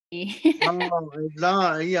I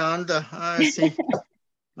see.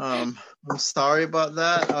 I'm sorry about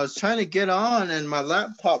that. I was trying to get on and my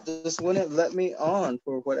laptop just wouldn't let me on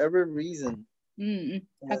for whatever reason. And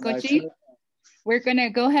I Hakochi, tried. we're going to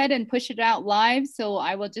go ahead and push it out live. So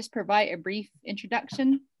I will just provide a brief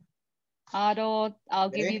introduction. I'll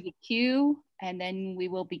give you Okay. the cue and then we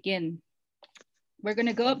will begin. We're going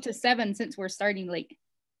to go up to 7 since we're starting late.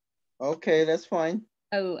 Okay, that's fine.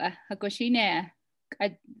 Oh, Hakoshi ne.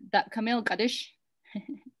 That Camille Kadish.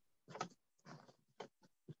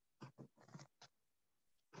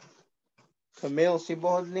 Camille, si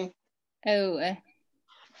Bodney. Oh,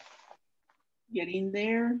 Getting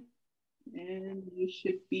there, and you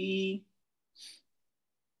should be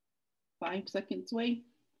 5 seconds away.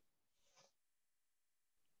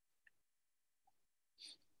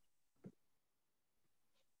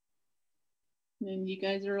 And you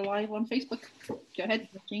guys are live on Facebook. Go ahead.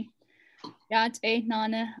 Yat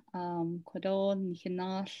nana Quado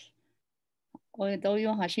Nikanal. Oi do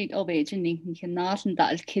yo hashit obejini Nikanal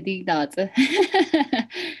dal kiddy dat.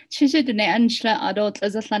 Chisha de anshla adot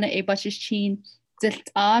as a flana e bashin. Zilt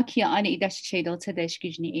a kia ani dash shado to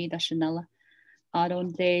deshkijni e dashanella.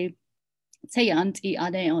 Adon de Tayant I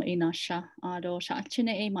ade o inasha ado shachine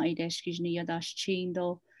e ma ideshkijni yadash chin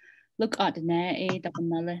do. Look at ne e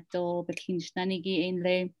dabanale do bekinshnanigi in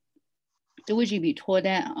le. Duji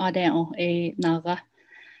tode ade o e naga.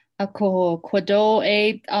 Ako kwado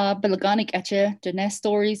e belganic etche the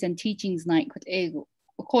stories and teachings night kwat ego.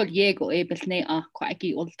 Ako yego e belne a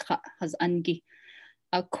kwaki ultra has angi.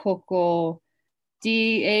 Ako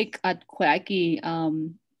di eg at kwaki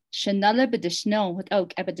Shanala bedishno what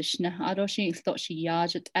oak ebedishna adoshi thought she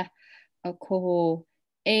yajet a ko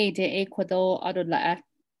e de ecuador adola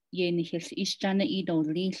yen his ishjana ido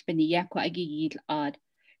leash ben yakwa agi ad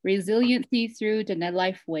resiliency through the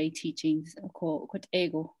Night-Resiliency teachings ko kot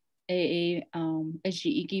ego eji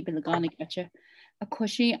igi belganic etcha a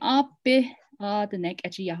koshi abe the neck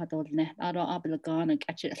etchi yahadolne ado abelganic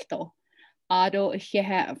etcha sto Ado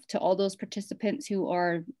have to all those participants who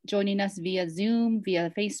are joining us via Zoom, via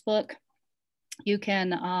Facebook. You can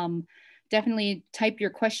definitely type your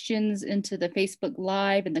questions into the Facebook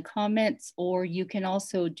Live in the comments, or you can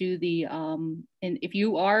also do the, and if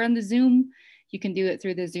you are on the Zoom, you can do it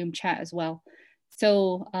through the Zoom chat as well.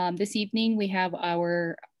 So this evening we have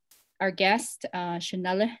our guest,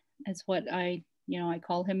 Shanelle, is what I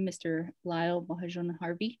call him, Mr. Lyle Mahajon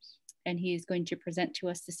Harvey. And he's going to present to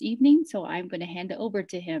us this evening. So I'm going to hand it over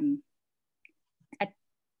to him.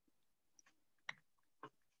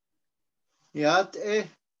 Yate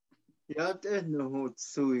no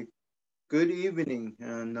sui. Good evening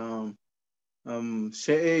and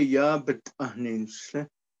she ya bet ahnin shle.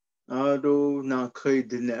 Ado na kay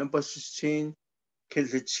din bashin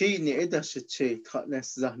kelchi ni edashe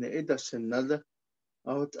tatnes zahne edashenada.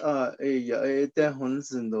 Out ya ede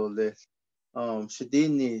hunzindole.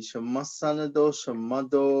 Shadini Shamasanado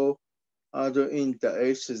Shamado Ado Inta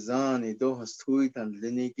E Shazani Do Hastuit and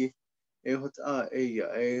Linigi Ehot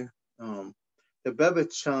the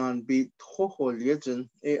Babachan beat Toho Legend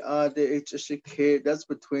Ade HSK that's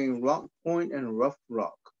between Rock Point and Rough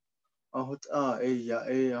Rock. Ahot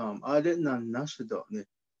Ade Nan Nashadotni.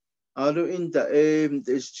 Ado Inta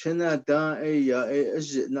is China Da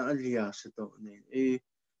Ejit Na Aliashadotni.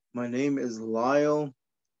 My name is Lyle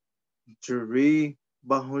Jerry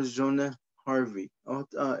Bahojone Harvey.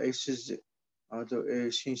 Exige Ado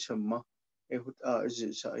Shinshama Ehut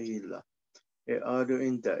Shaila. Ado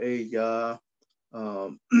in the ya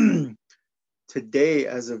today,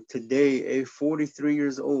 as of today, 43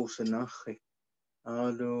 years old, Shanache.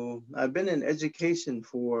 Ado I've been in education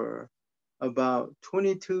for about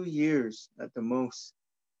 22 years at the most.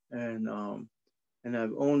 And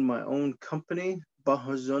I've owned my own company,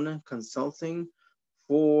 Bahojone Consulting,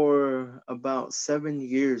 for about 7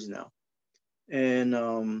 years now. And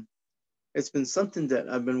it's been something that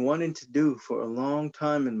I've been wanting to do for a long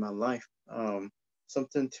time in my life.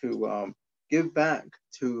 Something to give back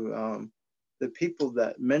to the people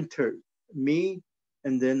that mentored me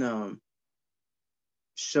and then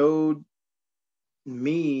showed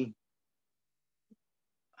me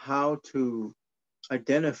how to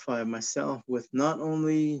identify myself with not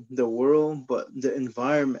only the world but the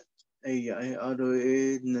environment. Ado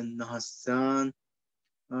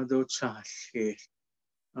chashil,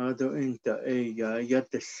 ado inta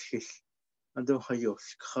yatashil, ado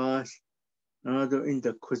hayosh khash, ado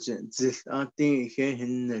inta kujin zil, ati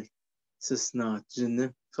hinil, sisna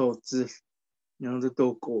jin, so zil, ado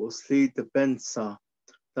doko sleep the bensa,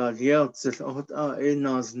 da liao zil, ohot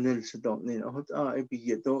naz nil shadot nin, ohot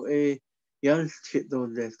biyedo Yal shit do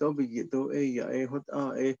le do be do ya hot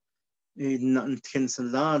not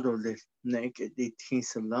tinselado le naked de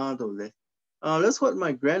tinselado le. That's what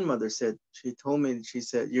my grandmother said. She told me, she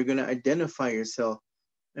said, you're gonna identify yourself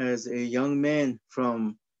as a young man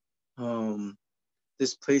from um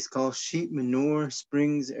this place called Sheep Manure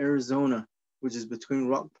Springs, Arizona, which is between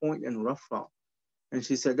Rock Point and Rough Rock. And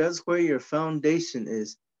she said that's where your foundation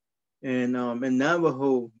is. And in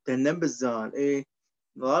Navajo, the Nebazad, a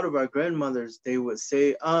lot of our grandmothers, they would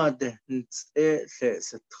say, no,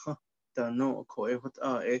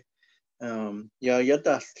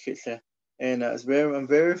 and I'm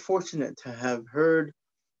very fortunate to have heard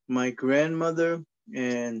my grandmother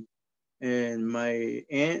and my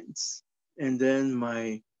aunts, and then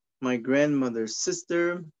my grandmother's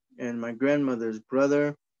sister and my grandmother's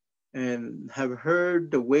brother, and have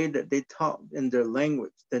heard the way that they talk in their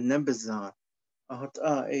language, the Nebazan.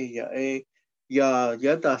 Ya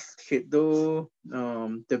das kido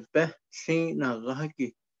the best thing na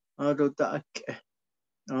gaki ado ta ke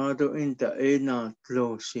ado inta na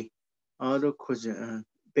close ado kujan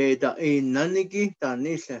be da nanigi ta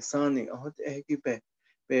ni se sani ahot eki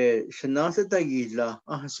be shanasa da gila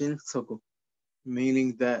ahshin soko,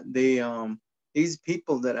 meaning that they these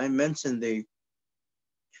people that I mentioned, they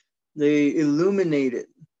illuminated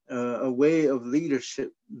a way of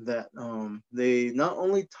leadership that they not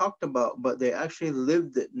only talked about, but they actually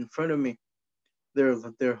lived it in front of me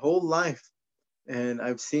their whole life. And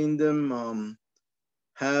I've seen them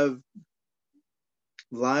have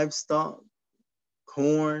livestock,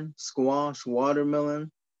 corn, squash,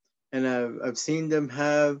 watermelon, and I've seen them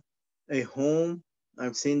have a home.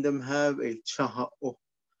 I've seen them have a chaha'o.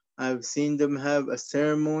 I've seen them have a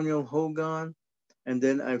ceremonial hogan, and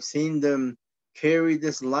then I've seen them carry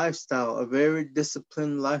this lifestyle, a very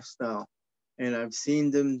disciplined lifestyle, and I've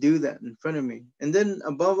seen them do that in front of me. And then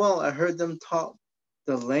above all, I heard them talk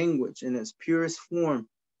the language in its purest form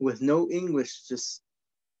with no English, just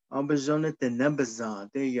Abajonet and Nebaza,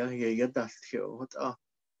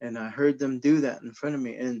 and I heard them do that in front of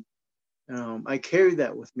me, and I carry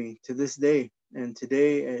that with me to this day. And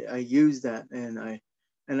today I use that, and I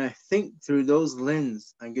think through those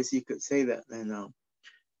lens. I guess you could say that, and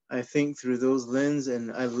I think through those lens,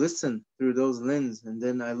 and I listen through those lens, and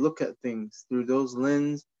then I look at things through those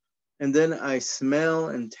lens, and then I smell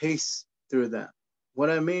and taste through that. What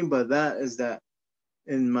I mean by that is that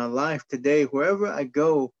in my life today, wherever I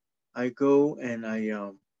go and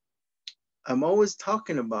I'm always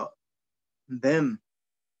talking about them,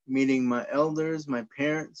 meaning my elders, my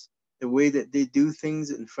parents, the way that they do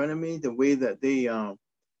things in front of me, the way that they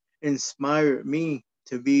inspired me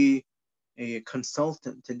to be a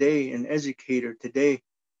consultant today, an educator today,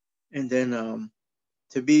 and then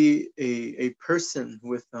to be a person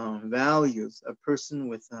with values, a person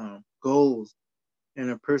with goals, and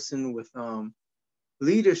a person with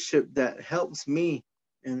leadership that helps me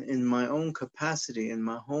in my own capacity in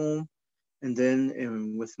my home, and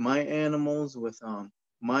then with my animals, with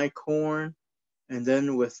my corn, and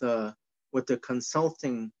then with the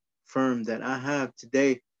consulting firm that I have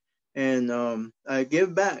today. And I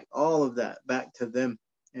give back all of that back to them,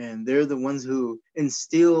 and they're the ones who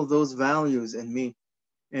instill those values in me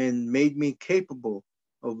and made me capable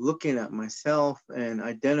of looking at myself and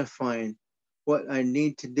identifying what I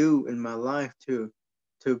need to do in my life to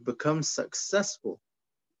become successful.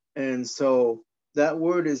 And so that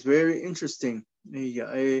word is very interesting.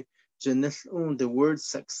 The word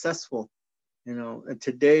successful. And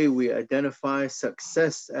today we identify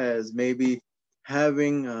success as maybe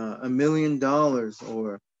having $1 million,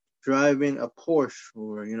 or driving a Porsche,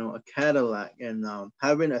 or a Cadillac, and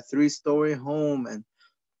having a 3-story home, and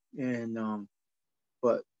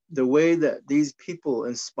but the way that these people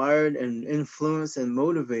inspired and influenced and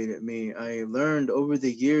motivated me, I learned over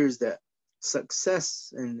the years that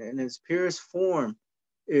success in its purest form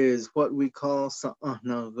is what we call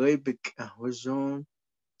sa'ahnarebik ahojon.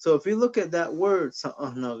 So if you look at that word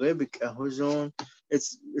sa'ahnarebik ahojon,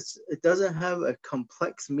 it doesn't have a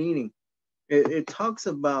complex meaning. It talks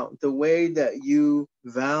about the way that you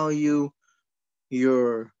value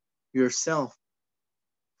yourself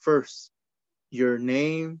first, your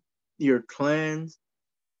name, your clans,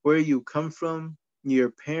 where you come from, your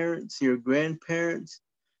parents, your grandparents,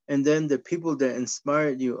 and then the people that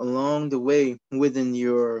inspired you along the way within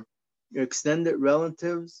your extended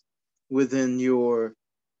relatives, within your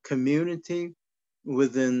community,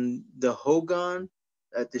 within the Hogan,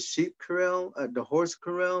 at the sheep corral, at the horse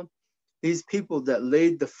corral, these people that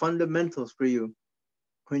laid the fundamentals for you.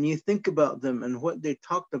 When you think about them and what they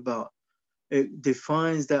talked about, it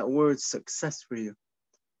defines that word success for you.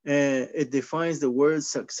 and it defines the word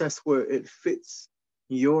success where it fits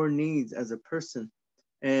your needs as a person.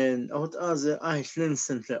 And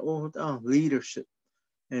leadership.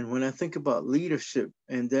 And when I think about leadership,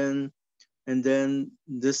 and then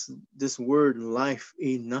this word life,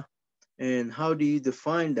 ina, and how do you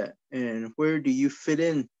define that, and where do you fit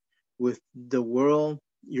in with the world,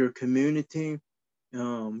 your community,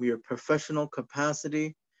 your professional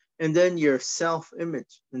capacity, and then your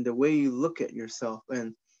self-image and the way you look at yourself.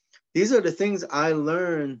 And these are the things I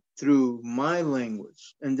learned through my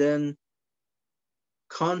language, and then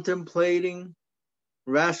contemplating,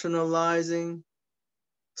 rationalizing,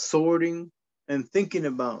 sorting, and thinking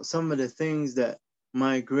about some of the things that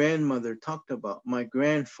my grandmother talked about, my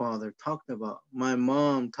grandfather talked about, my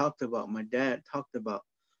mom talked about, my dad talked about,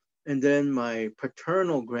 and then my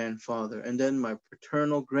paternal grandfather, and then my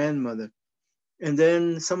paternal grandmother, and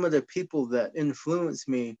then some of the people that influenced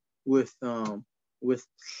me with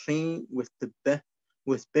clean, with the be,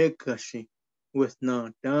 with bekashi, with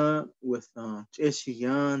nada, with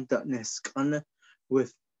ishiyan, neskana,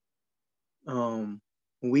 with um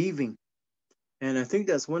weaving. And I think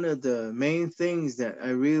that's one of the main things that I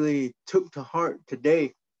really took to heart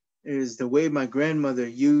today, is the way my grandmother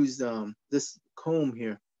used this comb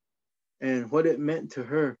here and what it meant to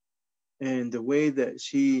her, and the way that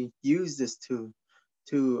she used this to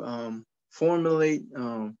formulate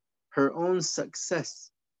her own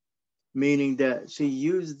success, meaning that she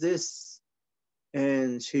used this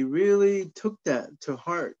and she really took that to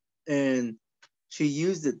heart, and she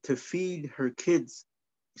used it to feed her kids.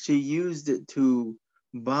 She used it to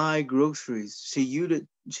buy groceries. She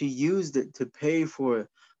used it to pay for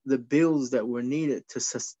the bills that were needed to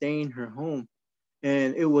sustain her home.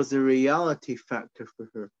 And it was a reality factor for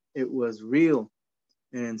her. It was real.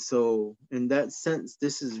 And so in that sense,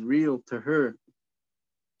 this is real to her.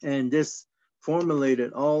 And this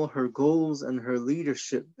formulated all her goals and her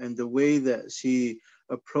leadership and the way that she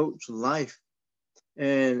approached life.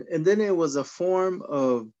 And then it was a form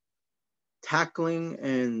of tackling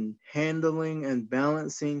and handling and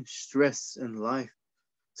balancing stress in life.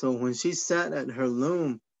 So when she sat at her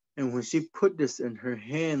loom, and when she put this in her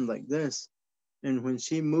hand like this, and when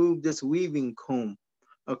she moved this weaving comb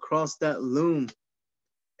across that loom,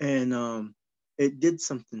 and it did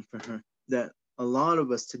something for her that a lot of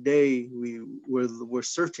us today we're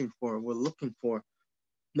searching for, we're looking for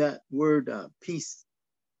that word, peace.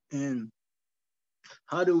 And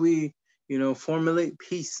how do we, formulate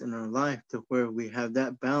peace in our life to where we have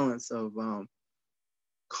that balance of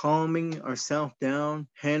calming ourselves down,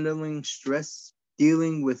 handling stress,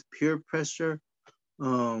 dealing with peer pressure,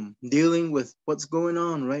 dealing with what's going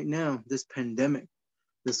on right now, this pandemic,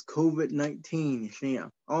 this COVID-19, yeah,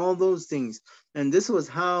 all those things. And this was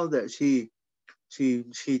how that she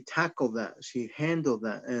tackled that, she handled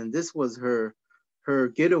that, and this was her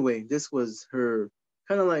getaway. This was her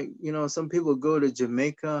kind of like, some people go to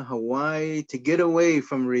Jamaica, Hawaii to get away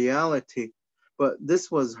from reality, but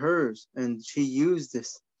this was hers, and she used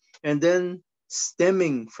this. And then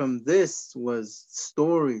stemming from this was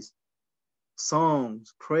stories,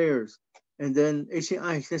 songs, prayers, and then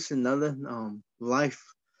it's another life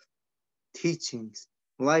teachings,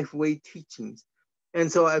 life way teachings.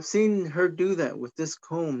 And so I've seen her do that with this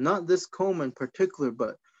comb, not this comb in particular,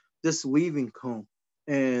 but this weaving comb.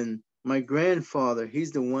 And my grandfather,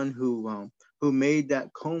 he's the one who made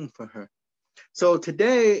that comb for her. So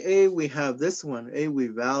today, we have this one. We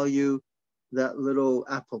value that little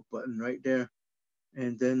Apple button right there.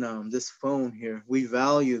 And then this phone here, we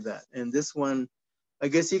value that. And this one, I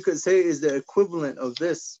guess you could say, is the equivalent of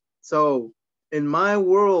this. So in my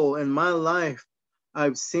world, in my life,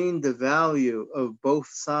 I've seen the value of both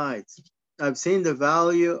sides. I've seen the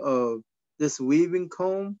value of this weaving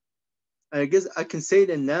comb. I guess I can say it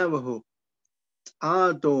in Navajo.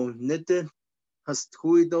 Ado nite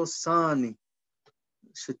hastuido sani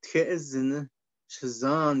shetezine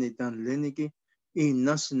shazani dan linigi I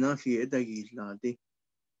nashinafi edagiladi.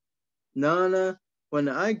 Nana, when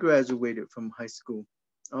I graduated from high school,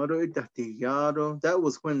 that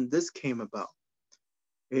was when this came about.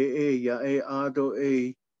 We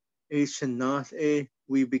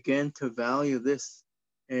began to value this,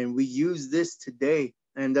 and we use this today,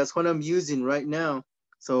 and that's what I'm using right now.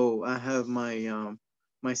 So I have my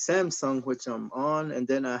Samsung, which I'm on, and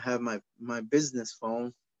then I have my business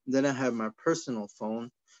phone, and then I have my personal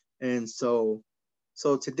phone. And so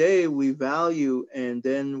today we value, and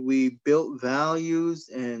then we built values,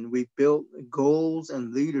 and we built goals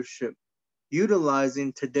and leadership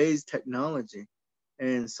utilizing today's technology.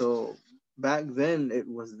 And so back then it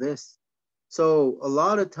was this. So a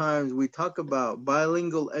lot of times we talk about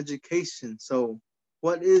bilingual education. So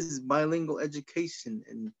What is bilingual education?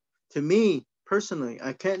 And to me personally,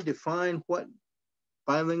 I can't define what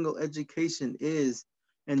bilingual education is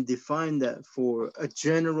and define that for a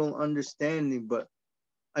general understanding, but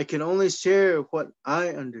I can only share what I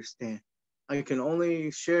understand. I can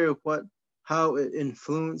only share how it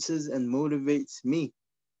influences and motivates me.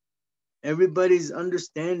 Everybody's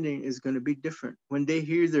understanding is going to be different. When they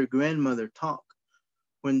hear their grandmother talk,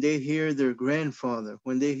 when they hear their grandfather,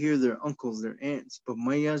 when they hear their uncles, their aunts, but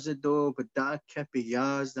mayajado, but da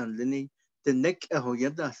kepiyaj dan lini, the neck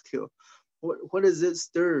what does it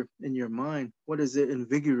stir in your mind? What does it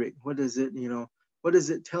invigorate? What does it, what does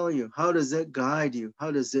it tell you? How does it guide you? How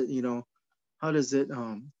does it, how does it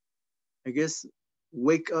I guess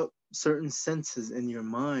wake up certain senses in your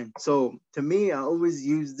mind? So to me, I always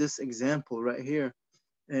use this example right here.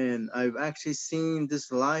 And I've actually seen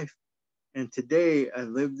this life, and today I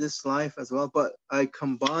live this life as well, but I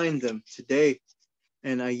combine them today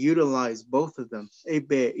and I utilize both of them. In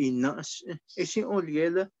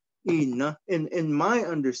my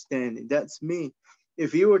understanding, that's me.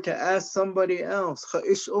 If you were to ask somebody else, what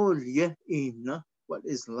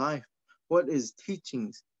is life? What is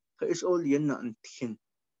teachings? But it's all yet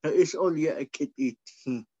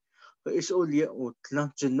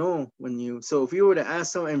to know when you. So if you were to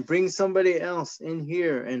ask someone and bring somebody else in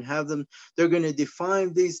here and have them, they're going to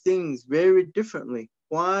define these things very differently.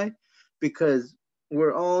 Why? Because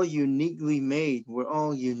we're all uniquely made. We're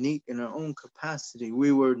all unique in our own capacity.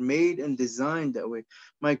 We were made and designed that way.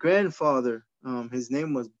 My grandfather, his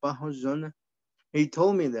name was Bahojana. He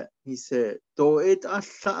told me that. He said, he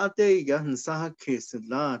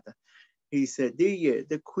said,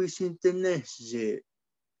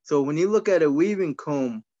 so when you look at a weaving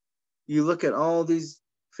comb, you look at all these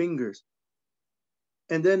fingers.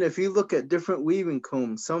 And then if you look at different weaving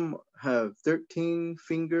combs, some have 13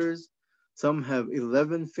 fingers, some have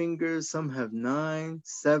 11 fingers, some have 9,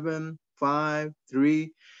 7, 5,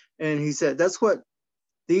 3. And he said, that's what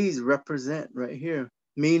these represent right here,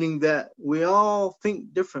 meaning that we all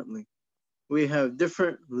think differently. We have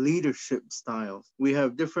different leadership styles. We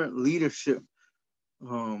have different leadership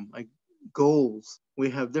like goals. We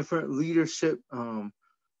have different leadership I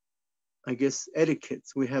guess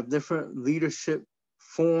etiquettes. We have different leadership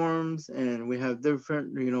forms, and we have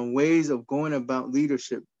different ways of going about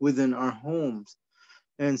leadership within our homes.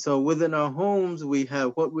 And so within our homes we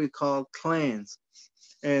have what we call clans.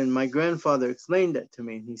 And my grandfather explained that to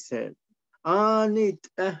me. He said, we all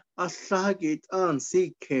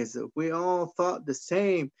thought the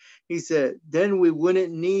same. He said, then we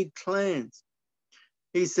wouldn't need clans.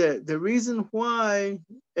 He said, the reason why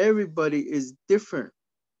everybody is different,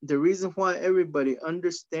 the reason why everybody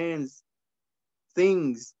understands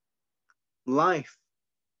things, life,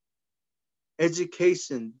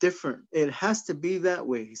 education different, it has to be that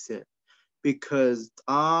way, he said, because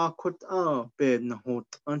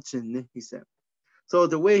he said. So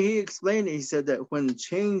the way he explained it, he said that when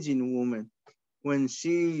changing woman, when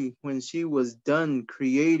she was done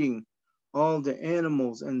creating all the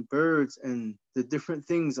animals and birds and the different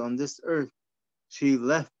things on this earth, she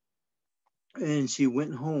left and she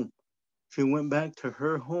went home. She went back to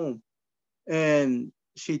her home, and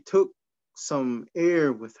she took some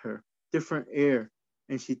air with her, different air,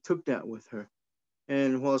 and she took that with her.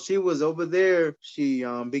 And while she was over there, she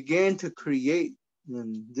began to create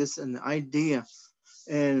an idea.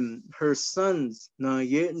 And her sons,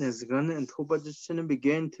 Nayet and Zgana and Tobajichin,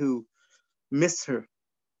 began to miss her.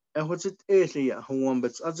 When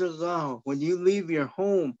you leave your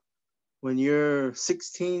home, when you're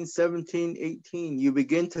 16, 17, 18, you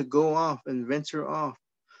begin to go off and venture off.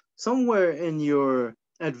 Somewhere in your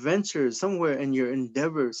adventures, somewhere in your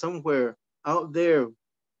endeavor, somewhere out there,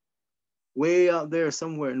 way out there,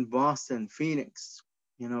 somewhere in Boston, Phoenix,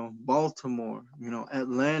 Baltimore,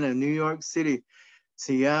 Atlanta, New York City,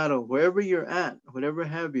 Seattle, wherever you're at, whatever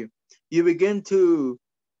have you, you begin to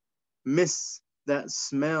miss that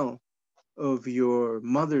smell of your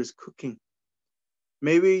mother's cooking.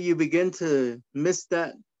 Maybe you begin to miss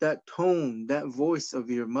that tone, that voice of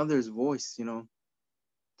your mother's voice,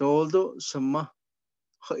 Todo shama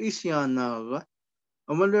I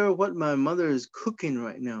wonder what my mother is cooking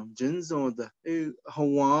right now. Jinzo the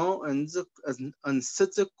Hawan and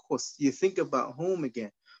you think about home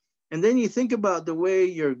again. And then you think about the way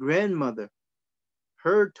your grandmother,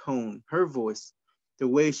 her tone, her voice, the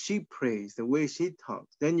way she prays, the way she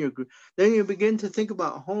talks. Then you begin to think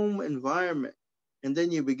about home environment, and then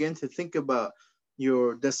you begin to think about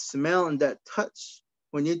the smell and that touch.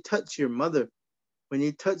 When you touch your mother, when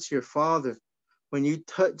you touch your father, when you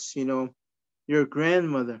touch your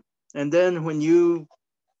grandmother, and then when you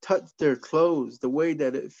touch their clothes, the way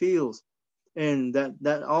that it feels, and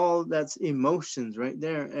that all that's emotions right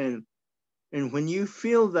there. And when you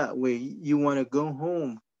feel that way, you want to go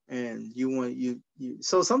home, and you.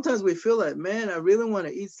 So sometimes we feel like, man, I really want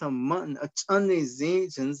to eat some mutton,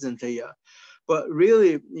 but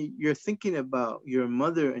really you're thinking about your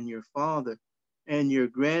mother and your father and your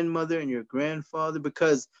grandmother and your grandfather,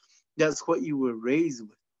 because that's what you were raised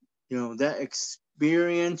with. That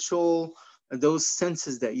experiential, those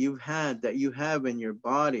senses that you've had, that you have in your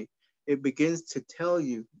body, it begins to tell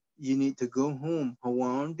you you need to go home.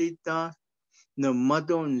 Na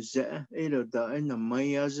madon je ero da na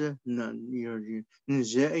mayaje na yori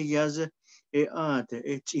nje yaje e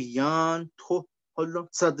chiyan to holo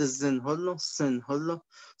sadzen holo sen holo.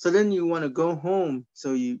 So then you want to go home,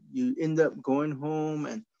 so you end up going home,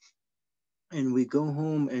 and we go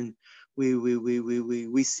home, and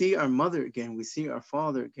we see our mother again, we see our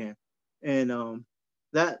father again. And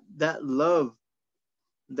that love,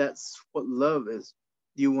 that's what love is.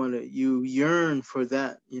 You yearn for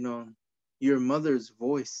that, your mother's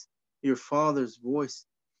voice, your father's voice,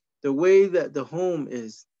 the way that the home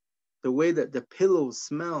is, the way that the pillows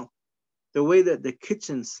smell, the way that the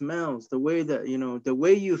kitchen smells, the way that, the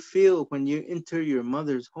way you feel when you enter your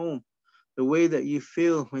mother's home, the way that you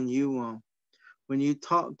feel when you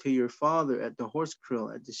talk to your father at the horse corral,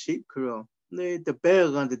 at the sheep corral. The bear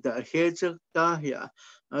on the hedge dahya,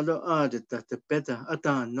 other the better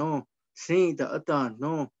adan no, see the adan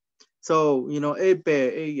no. So, a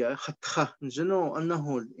bear a ya hatha, no,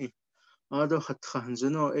 anahol, other hatha,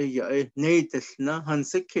 no, a ya a natus na,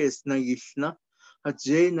 hansekes na yishna,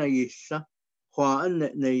 hatje na yisha, hua na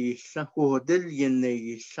yisha, huodillion na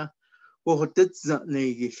yisha.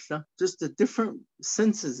 Just the different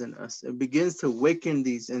senses in us. It begins to awaken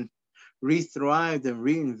these and re-thrive them,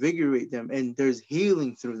 reinvigorate them, and there's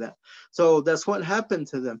healing through that. So that's what happened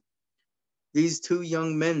to them. These two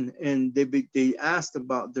young men, and they asked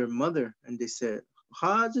about their mother, and they said,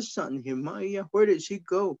 where did she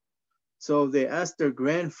go? So they asked their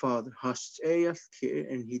grandfather,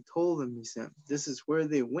 and he told them, he said, this is where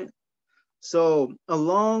they went. So a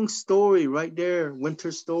long story right there,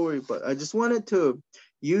 winter story, but I just wanted to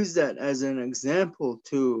use that as an example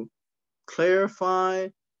to clarify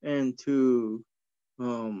and to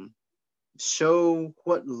show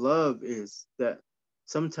what love is. That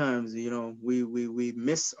sometimes, we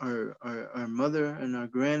miss our mother and our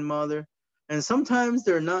grandmother, and sometimes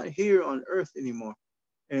they're not here on earth anymore.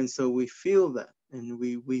 And so we feel that, and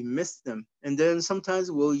we miss them. And then sometimes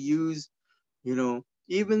we'll use,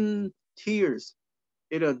 even tears.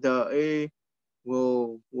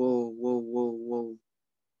 We'll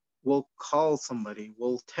call somebody,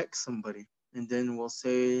 we'll text somebody, and then we'll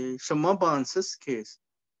say Shamaban sis case,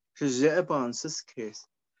 Shajeban sis case.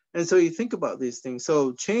 And so you think about these things.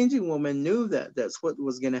 So Changing Woman knew that that's what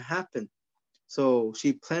was going to happen. So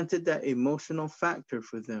she planted that emotional factor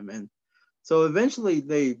for them. And so eventually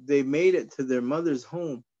they made it to their mother's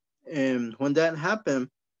home. And when that happened,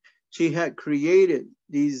 she had created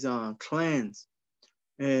these clans,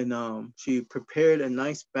 and she prepared a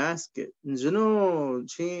nice basket. It's a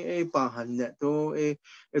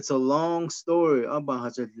long story.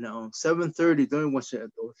 7:30. Don't watch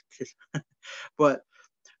it. But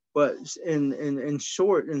in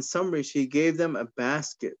short, in summary, she gave them a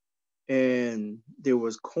basket, and there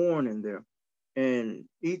was corn in there, and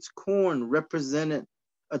each corn represented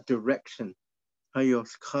a direction. And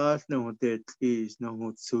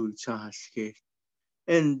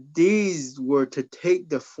these were to take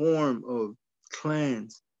the form of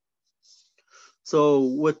clans. So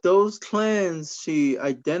with those clans, she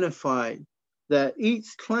identified that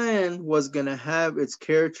each clan was going to have its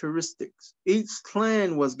characteristics. Each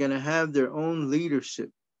clan was going to have their own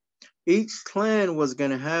leadership. Each clan was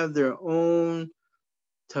going to have their own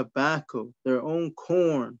tobacco, their own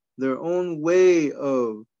corn, their own way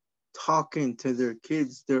of talking to their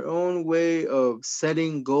kids, their own way of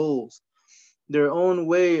setting goals, their own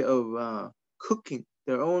way of cooking,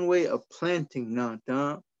 their own way of planting,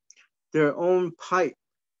 their own pipe,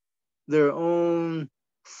 their own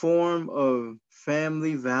form of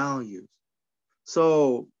family values.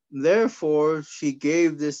 So therefore, she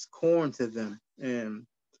gave this corn to them, and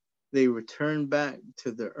they returned back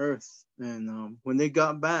to the earth. And when they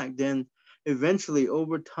got back, then eventually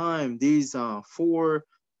over time, these four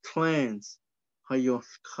clans,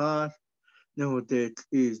 no, there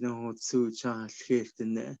is no shift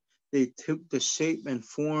in there. They took the shape and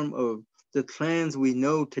form of the clans we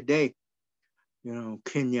know today.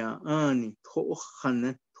 Kenya, Ani,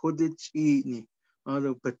 Tohane, Todichini,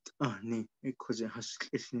 Ado Bet Ani, Ekoje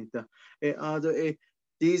Hashkishnita, Ado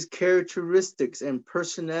these characteristics and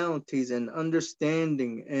personalities and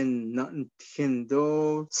understanding and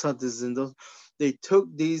they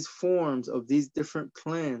took these forms of these different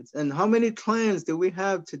clans. And how many clans do we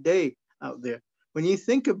have today out there? When you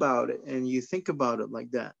think about it and you think about it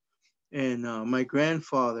like that. And my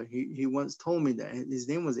grandfather, he once told me that his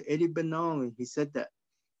name was Eddie Benali. He said that.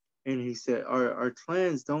 And he said, our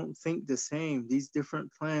clans don't think the same. These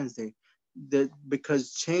different clans, that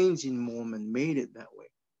because changing woman made it that way.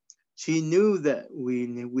 She knew that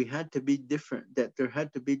we had to be different, that there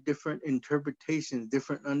had to be different interpretations,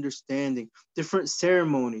 different understanding, different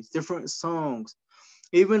ceremonies, different songs.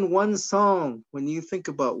 Even one song, when you think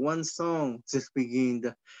about one song, just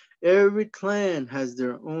begin, every clan has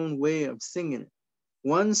their own way of singing it.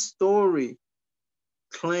 One story,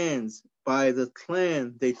 clans, by the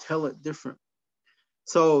clan, they tell it different.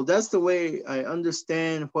 So that's the way I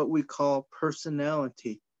understand what we call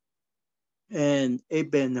personality. And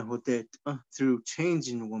Eben Hodet, through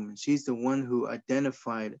Changing Woman, she's the one who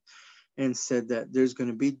identified and said that there's going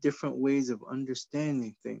to be different ways of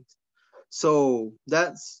understanding things. So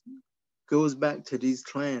that's goes back to these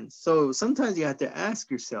clans. So sometimes you have to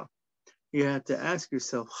ask yourself, when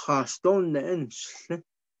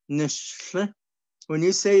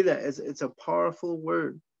you say that, it's a powerful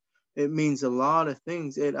word. It means a lot of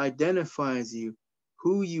things. It identifies you,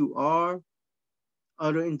 who you are,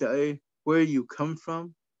 where you come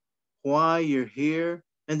from, why you're here,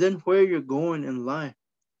 and then where you're going in life.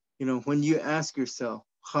 You know, when you ask yourself,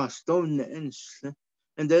 and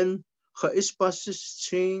then it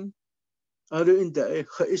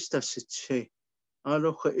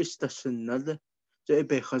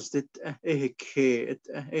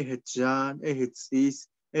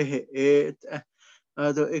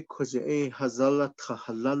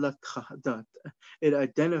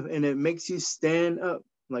identifies and it makes you stand up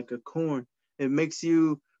like a corn. It makes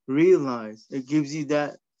you realize. It gives you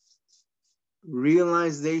that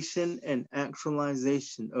realization and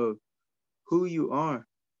actualization of who you are,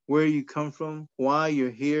 where you come from, why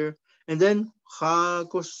you're here, and then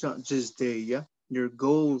your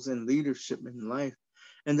goals and leadership in life,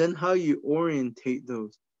 and then how you orientate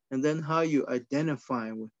those, and then how you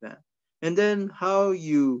identify with that, and then how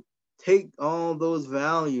you take all those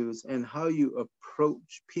values and how you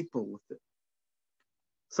approach people with it.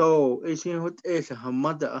 So, from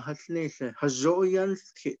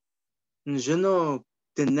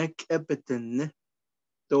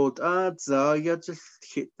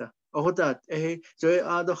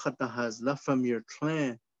your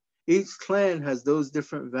clan. Each clan has those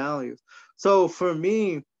different values. So for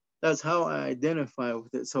me, that's how I identify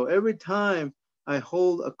with it. So every time I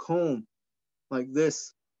hold a comb like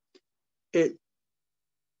this, let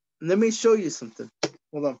me show you something.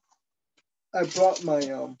 Hold on. I brought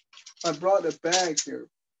a bag here.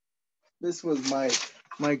 This was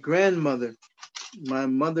my grandmother, my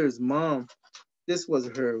mother's mom. This was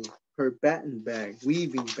her batten bag,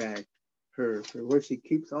 weaving bag, her where she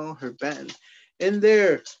keeps all her batten. In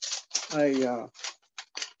there, I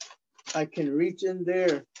can reach in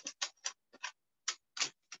there.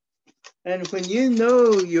 And when you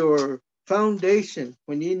know your foundation,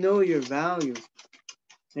 when you know your values,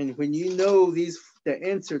 and when you know the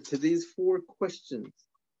answer to these 4 questions,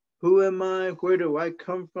 who am I? Where do I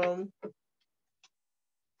come from?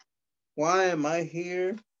 Why am I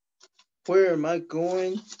here? Where am I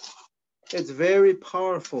going? It's very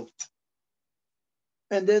powerful.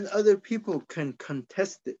 And then other people can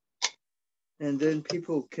contest it. And then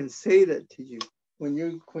people can say that to you. When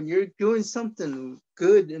you're doing something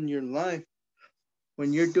good in your life,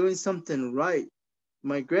 when you're doing something right,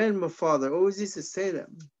 my grandfather always used to say that.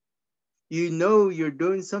 You know you're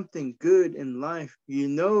doing something good in life. You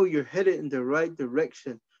know you're headed in the right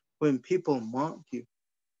direction when people mock you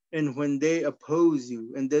and when they oppose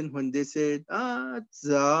you. And then when they said,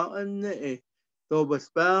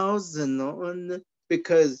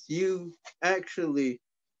 because you actually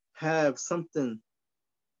have something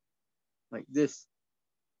like this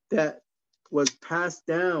that was passed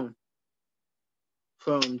down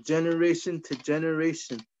from generation to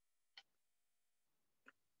generation.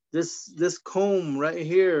 This comb right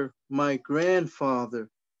here, my grandfather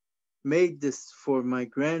made this for my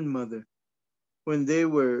grandmother when they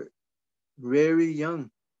were very young.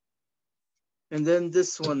 And then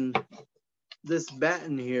this one, this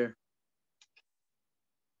batten here,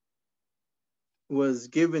 was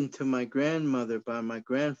given to my grandmother by my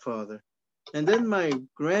grandfather. And then my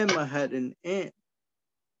grandma had an aunt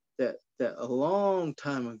that a long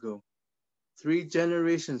time ago, 3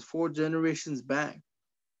 generations, 4 generations back.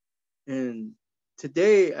 And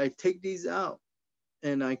today I take these out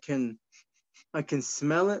and I can I can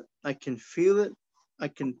smell it, I can feel it, I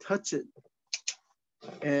can touch it.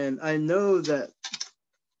 And I know that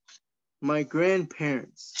my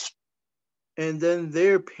grandparents and then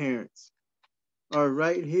their parents are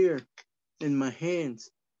right here in my hands.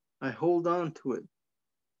 I hold on to it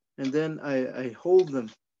and then I hold them.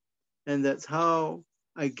 And that's how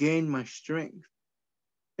I gain my strength.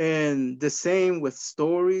 And the same with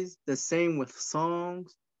stories, the same with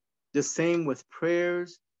songs, the same with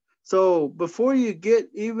prayers. So before you get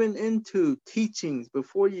even into teachings,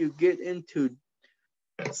 before you get into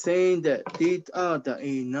saying that you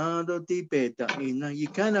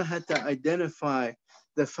kind of have to identify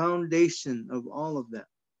the foundation of all of that.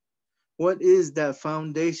 What is that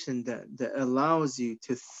foundation that allows you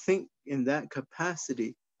to think in that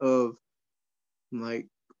capacity of like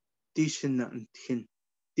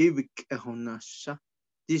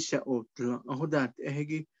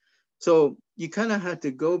so you kind of have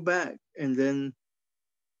to go back and then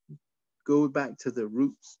go back to the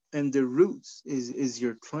roots, and the roots is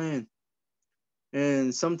your clan.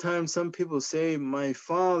 And sometimes some people say my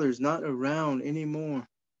father's not around anymore,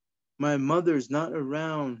 my mother's not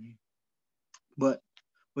around. But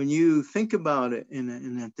when you think about it in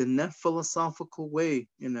the net philosophical way,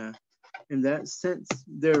 in that sense,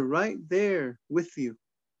 they're right there with you.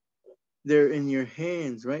 They're in your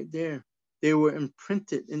hands right there. They were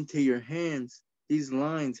imprinted into your hands. These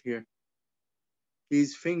lines here,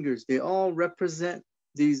 these fingers, they all represent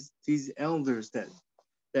these elders that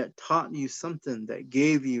taught you something, that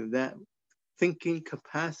gave you that thinking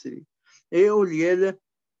capacity. Eoliele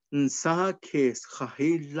nsaha kes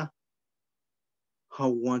khahila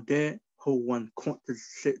hawade hawan kontel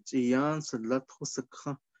setjian salat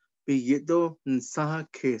hosakha biyedo nsaha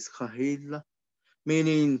kes khahila,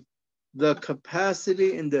 meaning the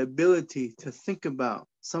capacity and the ability to think about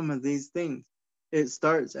some of these things. It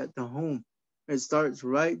starts at the home. It starts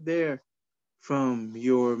right there from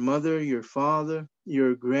your mother, your father,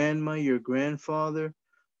 your grandma, your grandfather,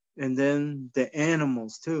 and then the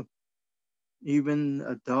animals too. Even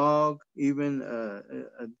a dog, even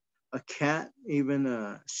a cat, even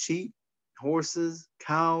a sheep, horses,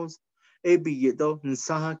 cows. It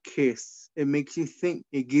makes you think.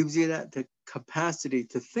 It gives you that the capacity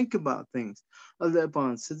to think about things. They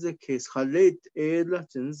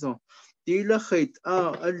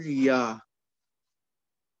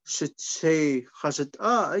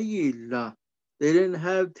didn't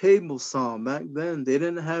have table saw back then. They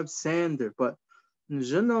didn't have sander, but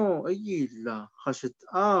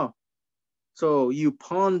so you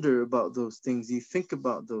ponder about those things, you think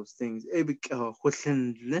about those things.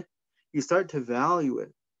 You start to value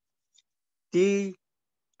it.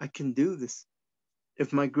 I can do this.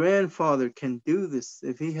 If my grandfather can do this,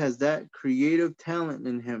 if he has that creative talent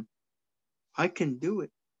in him, I can do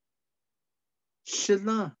it.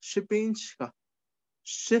 Shila, shibinshka,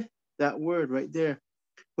 shi, that word right there.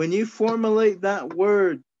 When you formulate that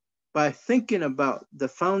word by thinking about the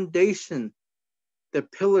foundation, the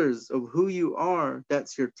pillars of who you are,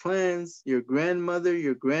 that's your clans, your grandmother,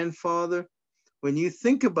 your grandfather. When you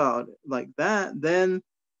think about it like that, then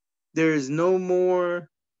there's no more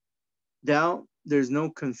doubt, there's no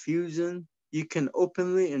confusion. You can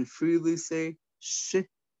openly and freely say, Shit,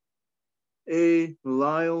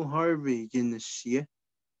 Lyle Harvey, Yinishye,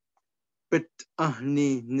 but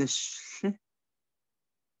Ahni Nish,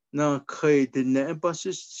 na Kay de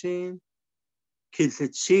Nebashichin,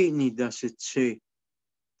 Kiltachi ni Dashichi,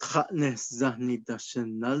 Khatnes Zahni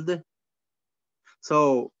Dashinalde.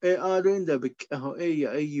 So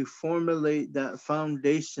you formulate that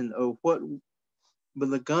foundation of what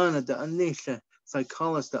Balagana the Anisha,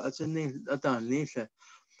 psychologist the Anisha,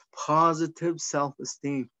 positive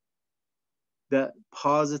self-esteem, that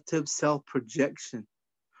positive self-projection,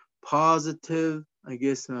 positive, I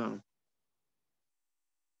guess,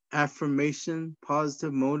 affirmation,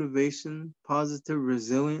 positive motivation, positive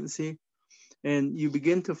resiliency, and you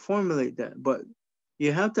begin to formulate that. But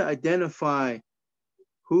you have to identify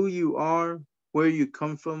who you are, where you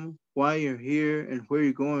come from, why you're here, and where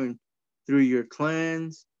you're going through your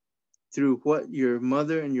clans, through what your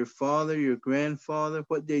mother and your father, your grandfather,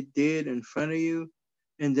 what they did in front of you,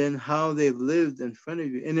 and then how they've lived in front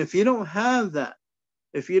of you. And if you don't have that,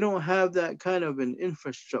 if you don't have that kind of an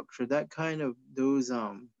infrastructure, that kind of those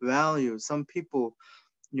values, some people,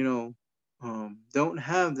 you know, don't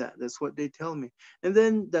have that. That's what they tell me. And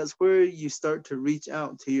then that's where you start to reach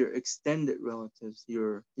out to your extended relatives,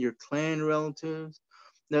 your clan relatives.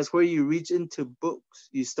 That's where you reach into books.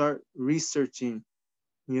 You start researching,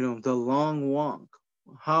 the long walk.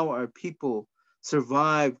 How are people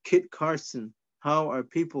survive Kit Carson? How are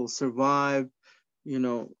people survive, you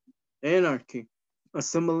know, anarchy,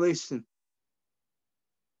 assimilation.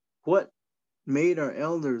 What made our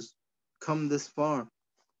elders come this far?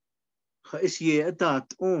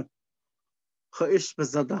 One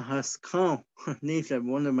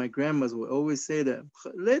of my grandmas would always say that.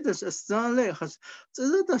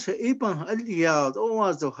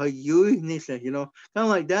 You know, kind of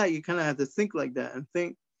like that. You kind of have to think like that and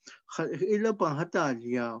think. So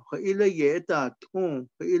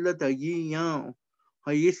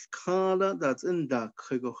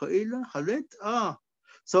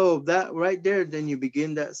that right there, then you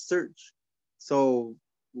begin that search. So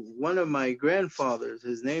one of my grandfathers,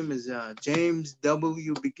 his name is James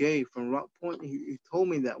W. Begay from Rock Point. He told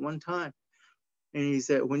me that one time. And he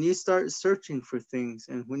said, when you start searching for things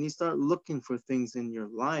and when you start looking for things in your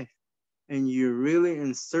life and you're really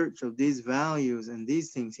in search of these values and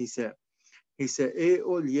these things, he said, you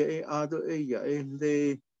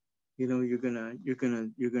know,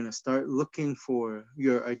 you're gonna start looking for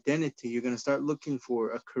your identity. You're gonna start looking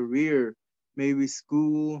for a career, maybe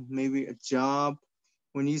school, maybe a job.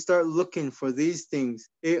 When you start looking for these things,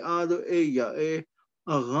 that's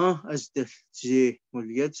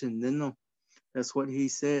what he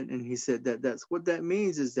said. And he said that that's what that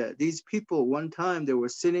means is that these people one time they were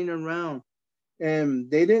sitting around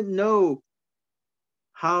and they didn't know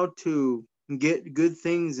how to get good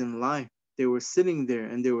things in life. They were sitting there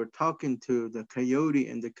and they were talking to the coyote,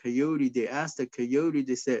 and the coyote, they asked the coyote,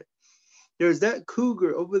 they said, there's that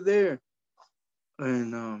cougar over there.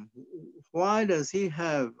 And why does he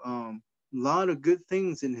have a lot of good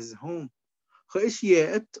things in his home?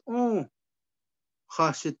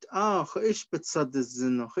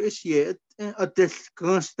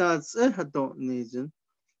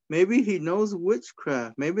 Maybe he knows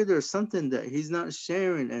witchcraft. Maybe there's something that he's not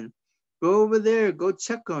sharing. And go over there, go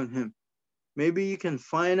check on him. Maybe you can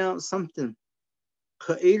find out something.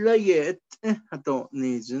 We're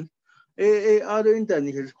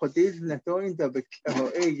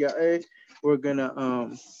gonna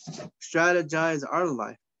strategize our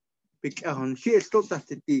life.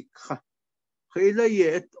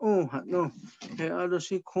 No.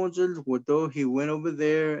 He went over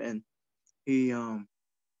there and he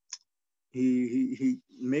he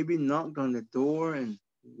maybe knocked on the door and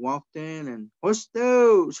walked in and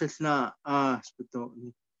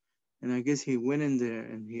and I guess he went in there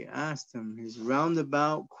and he asked him his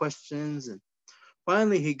roundabout questions, and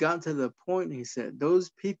finally he got to the point. He said, those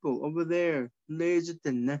people over there, they're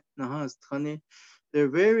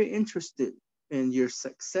very interested in your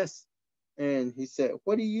success. And he said,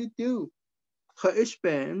 what do you do?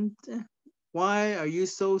 Why are you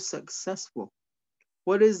so successful?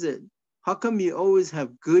 What is it? How come you always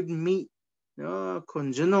have good meat? We're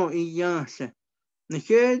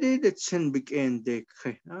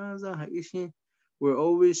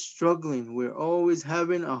always struggling. We're always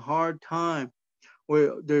having a hard time.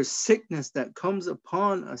 Where there's sickness that comes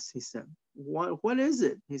upon us, he said. What is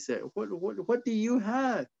it? He said, what do you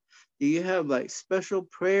have? Do you have like special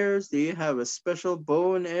prayers? Do you have a special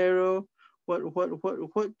bow and arrow? What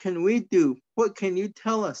can we do? What can you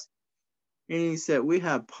tell us? And he said, we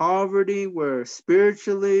have poverty, we're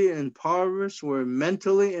spiritually impoverished, we're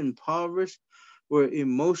mentally impoverished, we're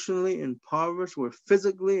emotionally impoverished, we're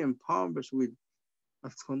physically impoverished. We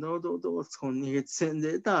and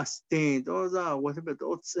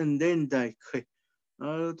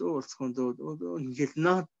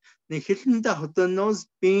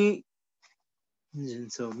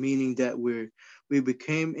so meaning that we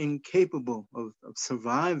became incapable of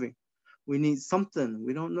surviving. We need something.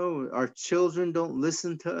 We don't know. Our children don't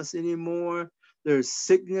listen to us anymore. There's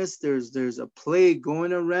sickness. There's a plague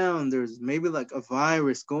going around. There's maybe like a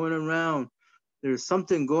virus going around. There's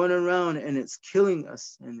something going around and it's killing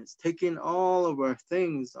us and it's taking all of our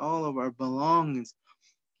things, all of our belongings.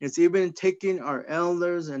 It's even taking our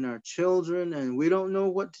elders and our children, and we don't know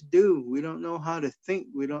what to do. We don't know how to think.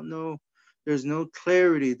 We don't know. There's no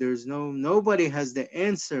clarity. Nobody has the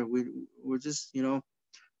answer. We're just,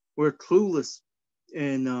 we're clueless,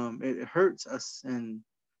 and it hurts us, and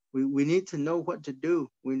we need to know what to do.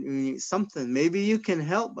 We need something. Maybe you can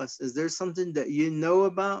help us. Is there something that you know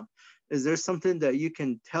about? Is there something that you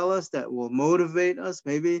can tell us that will motivate us?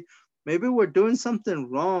 Maybe we're doing something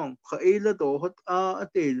wrong. All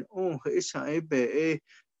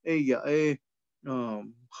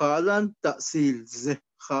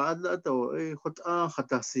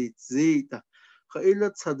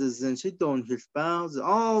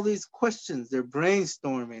these questions, they're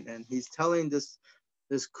brainstorming, and he's telling this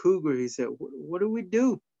cougar, he said, what do we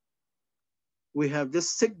do? We have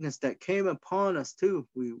this sickness that came upon us too.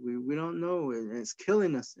 We don't know, and it's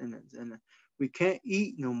killing us, and we can't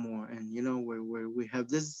eat no more, and you know, where we have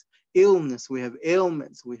this illness, we have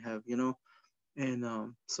ailments, we have, you know. And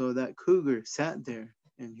so that cougar sat there,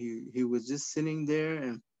 and he was just sitting there,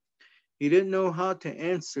 and he didn't know how to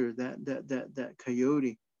answer that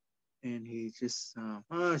coyote. And he just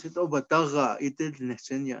si to bataga itil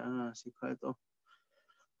nesenya si kato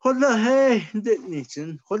hola hey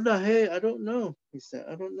didn't hola hey, I don't know, he said,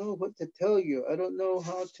 I don't know what to tell you, I don't know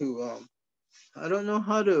how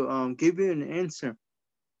to give you an answer.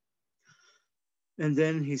 And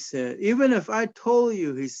then he said, even if I told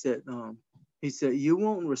you, he said, you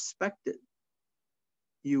won't respect it,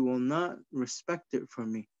 you will not respect it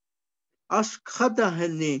from me.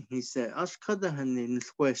 Ashkadahani, he said, Ashkadahani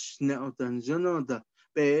nilquesh neotan zonoda,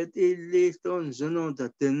 bet iliton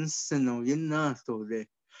zonoda dinseno yinatole.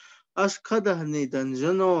 Ashkadahani dan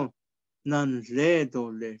zono nan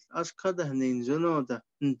ledole. Ashkadahani zonoda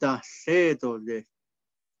ndaledole.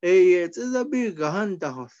 It's a big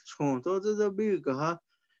handa it's a big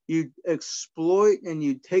you exploit and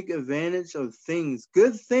you take advantage of things,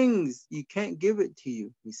 good things, you can't give it to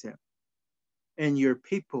you, he said. And your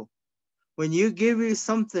people, when you give you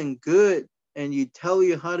something good and you tell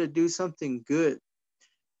you how to do something good,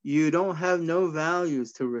 you don't have no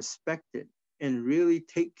values to respect it and really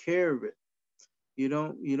take care of it. You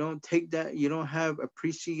don't take that, you don't have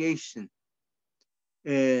appreciation.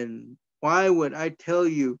 And why would I tell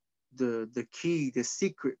you the key, the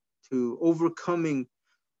secret to overcoming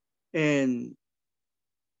and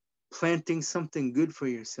planting something good for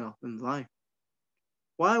yourself in life?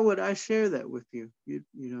 Why would I share that with you?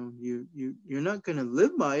 You're not gonna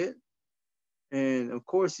live by it. And of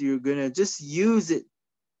course, you're going to just use it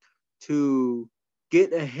to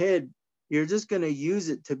get ahead. You're just going to use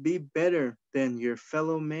it to be better than your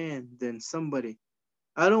fellow man, than somebody.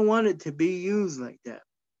 I don't want it to be used like that.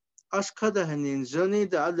 Ashkada hanin joni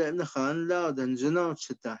da ala khan la dan jona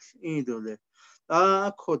chita idole.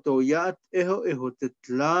 Koto yat eho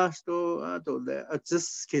titlash to adole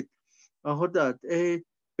atskit. Ahodat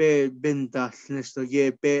be bendas nesto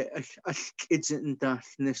ye be ashkijin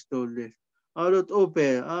das nesto le. Arot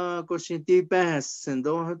ope koshinti bass and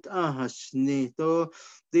don't hashni to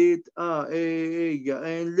dit ya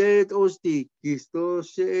and let osti kisto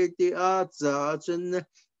sheti atza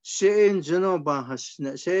Shein Genoba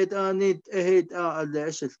Hashna Shed Anit Ehid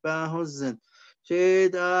Aleshit Bahosen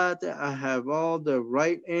Shed I have all the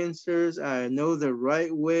right answers, I know the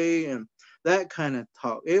right way, and that kind of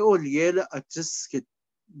talk. I just get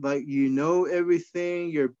like, you know everything,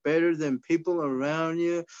 you're better than people around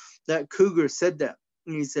you. That cougar said that.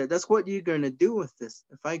 And he said, that's what you're gonna do with this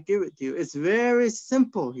if I give it to you. It's very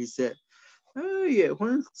simple, he said. Oh yeah,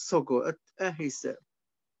 one so good, he said.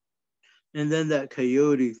 And then that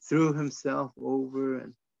coyote threw himself over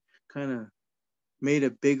and kind of made a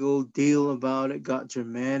big old deal about it, got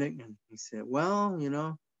dramatic. And he said, well,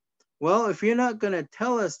 if you're not going to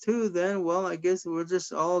tell us too, then, well, I guess we're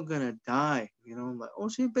just all going to die. Like, oh,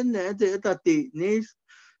 she been there,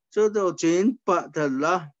 so do jin pa da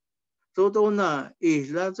la, so do na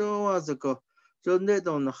isla, so was a go. So he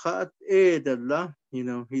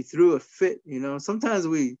threw a fit. Sometimes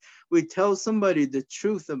we tell somebody the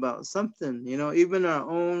truth about something, even our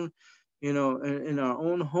own, in our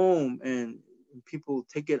own home, and people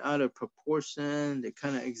take it out of proportion. They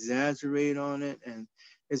kind of exaggerate on it, and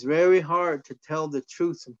it's very hard to tell the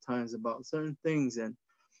truth sometimes about certain things. And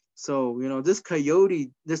so, this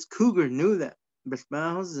cougar knew that.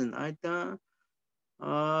 And I thought,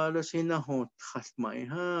 she na hot has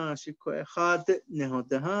my she quite hard ne hot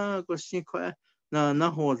she quite na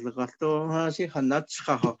hot la she had not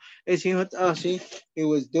and she hot he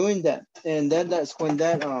was doing that. And then that's when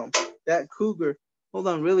that cougar, hold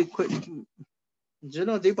on really quick, di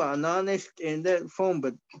ba in that phone,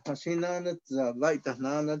 but she na light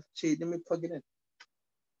she let me plug it in.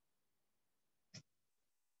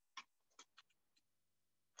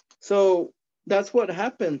 So that's what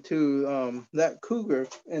happened to that cougar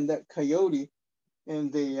and that coyote,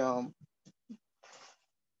 and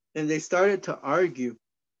they started to argue.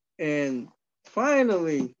 And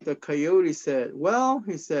finally, the coyote said, well,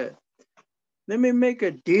 he said, let me make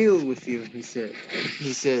a deal with you, he said.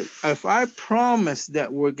 He said, if I promise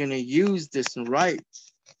that we're going to use this right,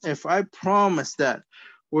 if I promise that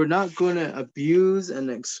we're not going to abuse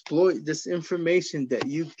and exploit this information that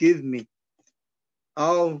you give me,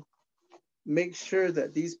 I'll make sure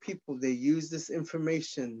that these people, they use this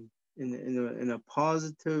information in a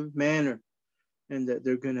positive manner, and that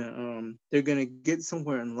they're gonna get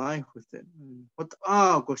somewhere in life with it. What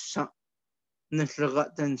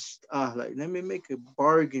like, let me make a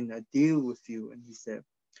bargain, a deal with you. And he said,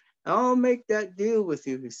 I'll make that deal with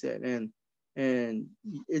you, he said. And and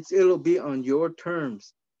it'll be on your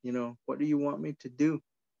terms. What do you want me to do?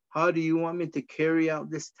 How do you want me to carry out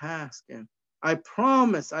this task? And I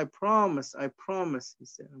promise, he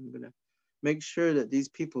said, I'm gonna make sure that these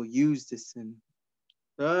people use this. And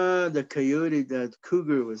the coyote, the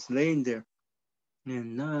cougar was laying there,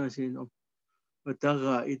 and it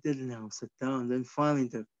didn't now sit down. Then finally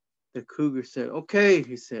the cougar said, okay,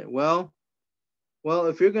 he said, well,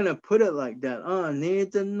 if you're gonna put it like that,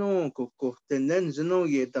 no koko, then no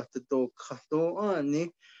ye that the do kato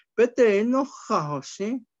ni, but they no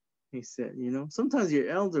hahoshi. He said, sometimes your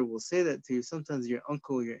elder will say that to you. Sometimes your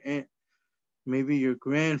uncle, your aunt, maybe your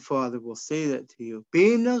grandfather will say that to you.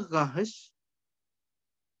 Being a gahish,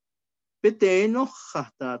 but they no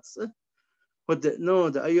hatats. But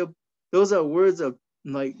those are words of,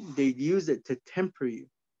 like, they use it to temper you,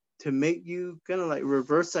 to make you kind of like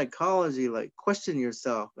reverse psychology, like question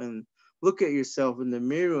yourself and look at yourself in the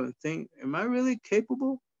mirror and think, am I really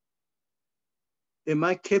capable? Am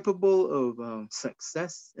I capable of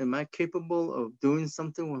success? Am I capable of doing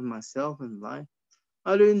something with myself in life?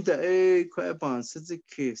 I didn't quite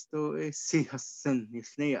case to see Hassan,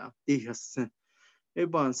 if they are Hassan.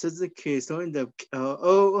 Says the case, so in the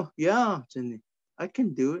yeah, Jenny, I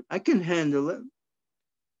can do it. I can handle it.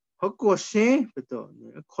 Hokoshi, beto,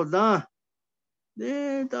 koda.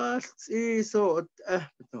 That's so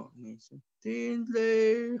beto, nation.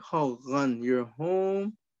 Tinle hogan, your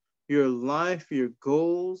home, your life, your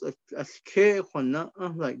goals. Like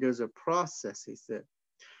there's a process, he said.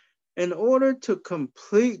 In order to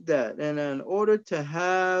complete that, and in order to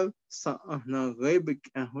have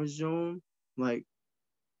like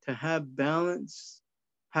to have balance,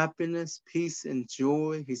 happiness, peace, and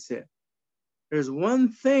joy, he said, there's one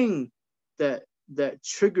thing that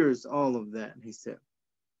triggers all of that, he said.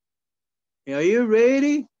 Are you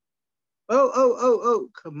ready? Oh,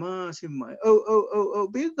 come on, she might. Oh,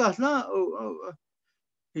 be gonna. Oh.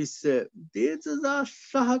 He said, it's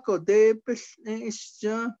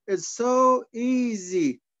so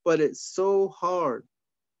easy, but it's so hard.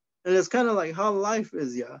 And it's kind of like how life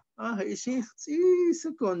is, yeah.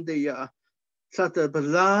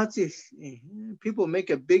 People make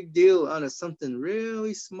a big deal out of something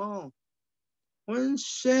really small. And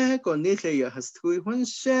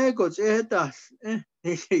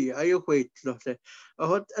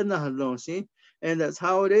that's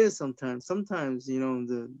how it is sometimes. Sometimes,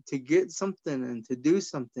 to get something and to do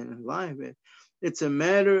something in life, it's a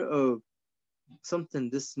matter of something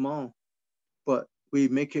this small, but we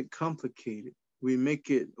make it complicated. We make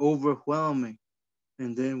it overwhelming,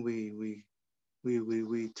 and then we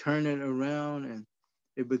turn it around, and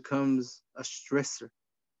it becomes a stressor.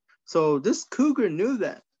 So this cougar knew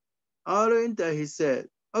that. He said,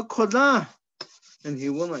 a kola. And he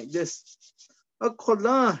went like this. A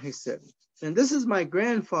kola, he said. And this is my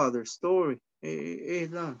grandfather's story.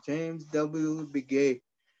 James W. Begay.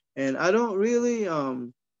 And I don't really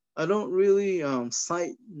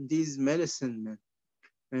cite these medicine men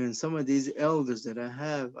and some of these elders that I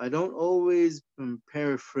have. I don't always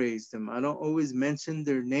paraphrase them. I don't always mention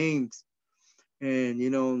their names. And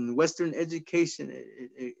in Western education,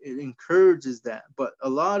 it encourages that. But a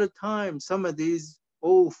lot of times, some of these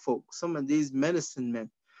old folks, some of these medicine men,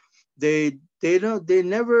 they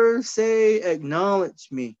never say acknowledge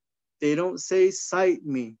me. They don't say cite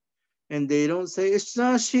me, and they don't say it's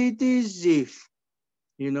not she. They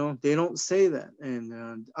don't say that.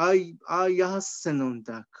 And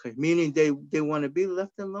meaning they want to be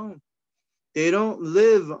left alone. They don't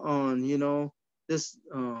live on this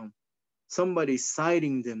somebody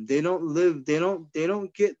citing them. They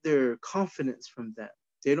don't get their confidence from that.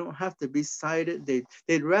 They don't have to be cited.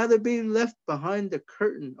 They'd rather be left behind the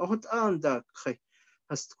curtain. They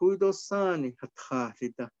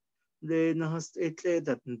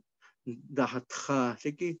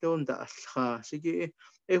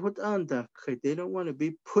don't want to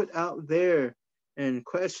be put out there and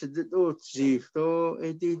questioned.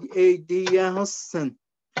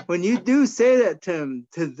 When you do say that to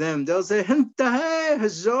them, they'll say,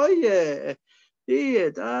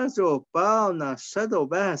 na shadow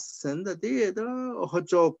bass and the deed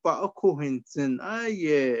hojo baku hinton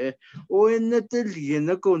aye o in the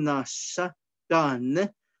go na sha done.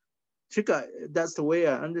 That's the way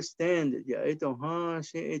I understand it. Yeah,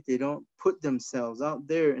 they don't put themselves out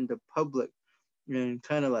there in the public, and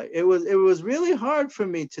kind of like it was really hard for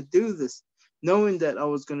me to do this, knowing that I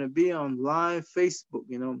was gonna be on live Facebook.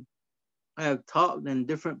 I have talked in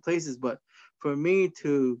different places, but for me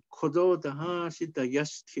to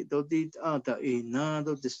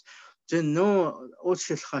you know,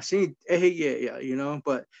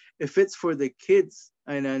 but if it's for the kids,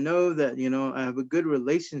 and I know that, you know, I have a good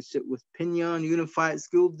relationship with Pinyon Unified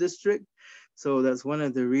School District. So that's one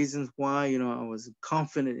of the reasons why, you know, I was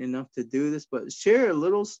confident enough to do this, but share a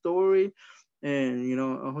little story and, you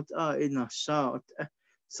know,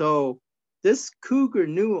 so this cougar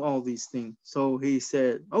knew all these things. So he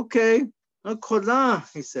said, okay,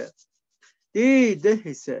 he said,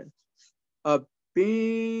 he said,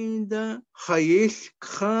 Abinda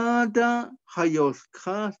hayishkada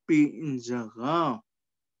hayoskat be injaga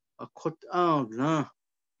a kot na,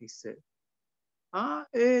 he said. A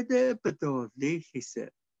ede bedoli, he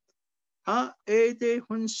said. A ede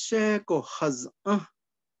hunsheko has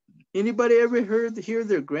anybody ever hear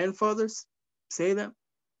their grandfathers say that?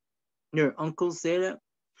 Their uncles say that?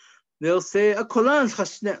 They'll say a kolan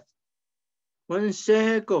hashne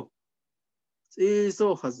hunsheko.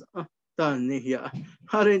 So has done here.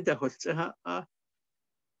 Harinta hocha.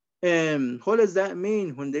 And what does that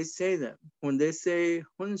mean when they say that? When they say,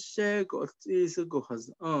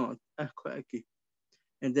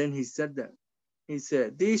 and then he said that. He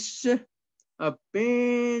said, this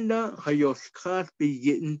abenda hayoskat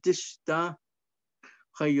be dishta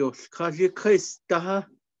hayoskat yekista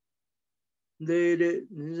de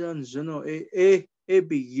no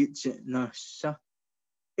be nasha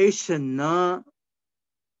eshana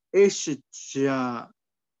esha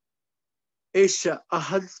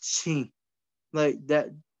ahalchi, like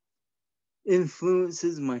that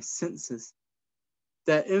influences my senses,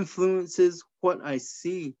 that influences what I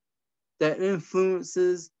see, that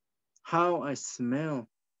influences how I smell,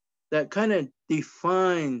 that kind of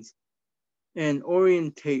defines and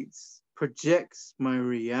orientates, projects my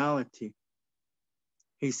reality.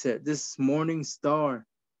 He said, this morning star,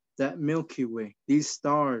 that Milky Way, these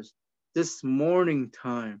stars, this morning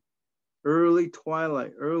time, early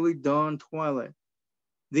twilight, early dawn twilight,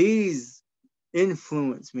 these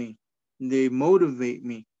influence me, they motivate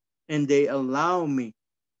me, and they allow me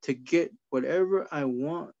to get whatever I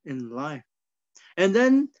want in life. And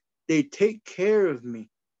then they take care of me.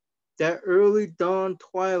 That early dawn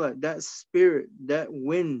twilight, that spirit, that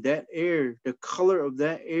wind, that air, the color of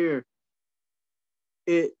that air,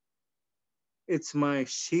 it's my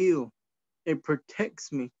shield. It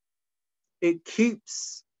protects me. It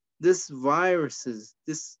keeps this viruses,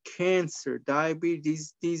 this cancer,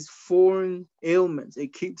 diabetes, these foreign ailments,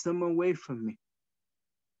 it keeps them away from me.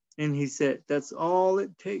 And he said, that's all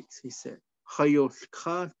it takes, he said.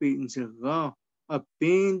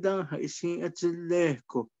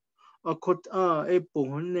 Akot a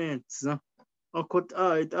eponetza. Akot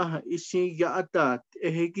a itaha ishi yatat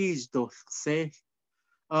ehegizdos se.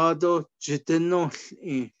 Ado jitenol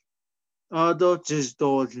in. Ado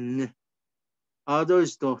jizdolne. Ado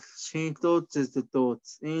jizdol. Shinto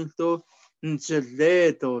jizdots. Into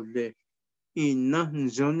njeledole. Inna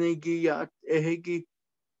njonegi yat ehegi.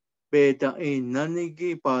 Beta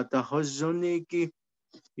inanigi bata hojonigi.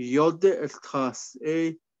 Yode eltras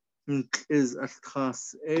e. Is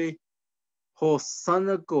eltras e.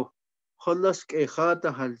 Hosanago. Holask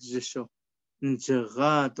ehata haljisho.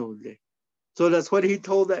 Njegadole. So that's what he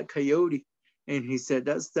told that coyote. And he said,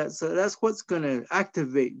 that's what's going to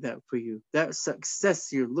activate that for you. That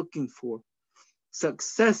success you're looking for.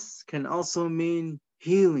 Success can also mean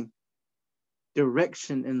healing,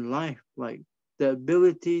 direction in life, like the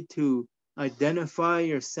ability to identify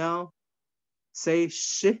yourself, say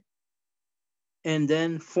shit, and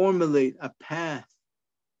then formulate a path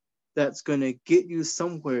that's going to get you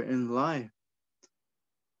somewhere in life.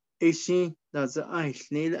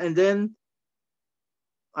 And then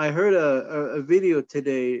I heard a video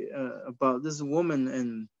today about this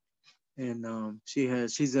woman, and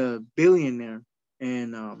she's a billionaire,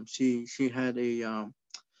 and she had I'm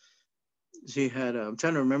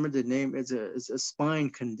trying to remember the name. It's a spine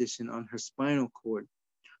condition on her spinal cord,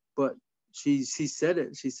 but she said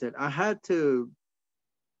it. She said I had to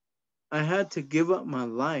give up my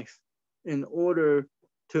life in order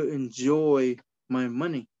to enjoy my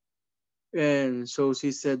money, and so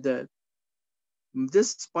she said that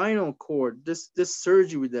this spinal cord, this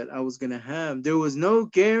surgery that I was gonna have, there was no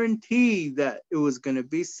guarantee that it was gonna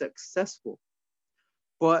be successful.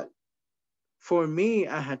 But for me,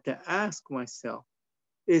 I had to ask myself,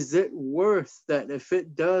 is it worth that if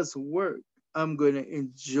it does work, I'm gonna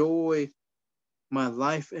enjoy my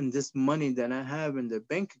life and this money that I have in the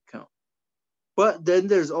bank account? But then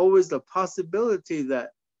there's always the possibility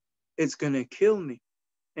that it's gonna kill me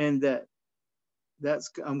and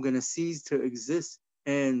I'm gonna cease to exist.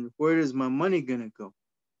 And where is my money gonna go?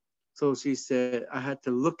 So she said, I had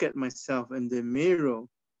to look at myself in the mirror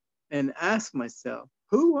and ask myself,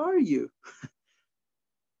 who are you?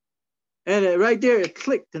 And right there, it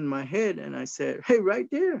clicked in my head. And I said, hey, right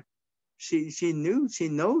there. She knew, she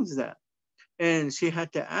knows that. And she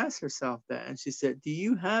had to ask herself that. And she said, do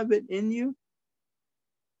you have it in you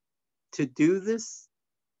to do this?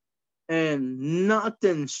 And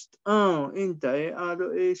nothing, in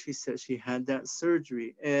the she said she had that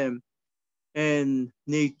surgery. And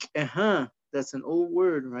that's an old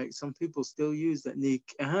word, right? Some people still use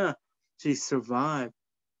that. She survived.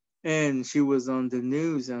 And she was on the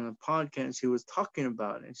news on a podcast. She was talking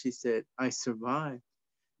about it. And she said, I survived.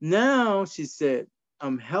 Now, she said,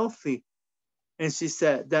 I'm healthy. And she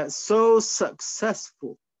said, that's so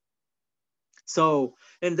successful. So,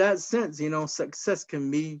 in that sense, success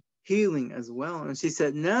can be healing as well. And she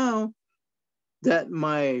said, now that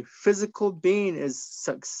my physical being is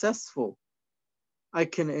successful, I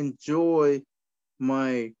can enjoy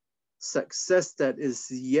my success that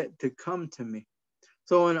is yet to come to me.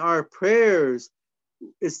 So in our prayers,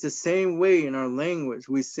 it's the same way in our language.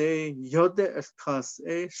 We say, Yode estás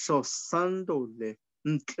shosándole,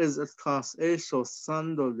 estás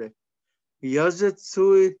shosándole,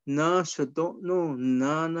 Yajetsui na shadotno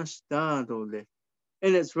na nashtadole.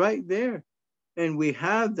 And it's right there. And we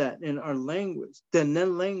have that in our language, the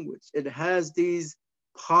Nen language. It has these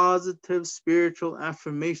positive spiritual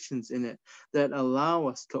affirmations in it that allow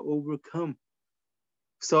us to overcome.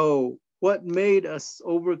 So what made us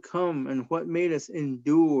overcome and what made us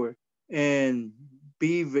endure and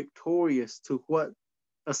be victorious to what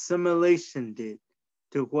assimilation did,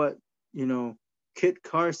 to what, Kit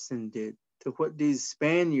Carson did, to what these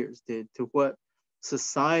Spaniards did, to what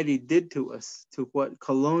society did to us, to what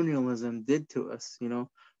colonialism did to us,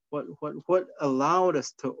 what allowed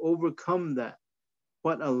us to overcome that,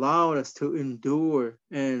 what allowed us to endure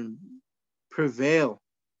and prevail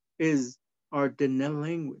is our Dine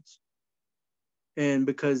language. And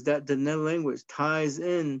because that Dine language ties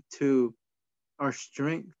into our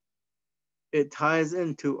strength, it ties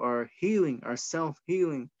into our healing, our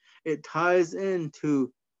self-healing. It ties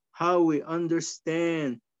into how we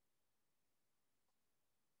understand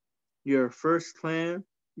your first clan,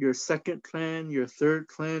 your second clan, your third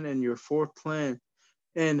clan, and your fourth clan,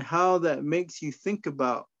 and how that makes you think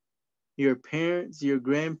about your parents, your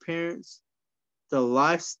grandparents, the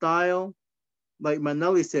lifestyle, like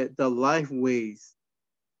Manali said, the life ways.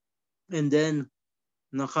 And then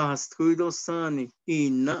nakahastudo sani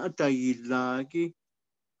inatayilagi,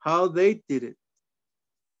 how they did it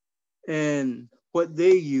and what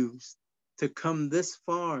they used to come this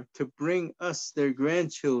far, to bring us, their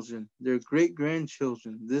grandchildren, their great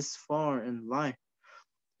grandchildren, this far in life,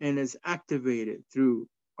 and is activated through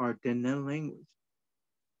our Dine language.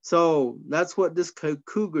 So that's what this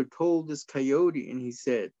cougar told this coyote, and he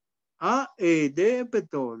said, "Ah, de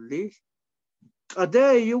bedoli,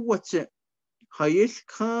 ade you watch it. Hayish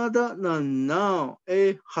kada na now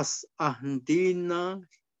has ahdina."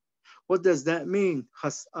 What does that mean?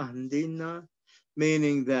 Has ahdina,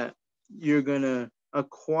 meaning that you're gonna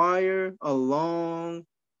acquire a long,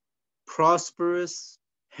 prosperous,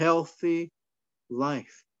 healthy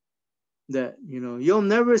life. That you'll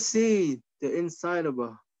never see the inside of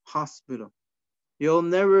a hospital. You'll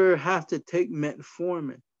never have to take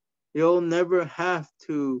metformin. You'll never have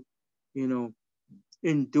to, you know,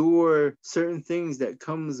 endure certain things that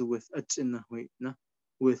comes with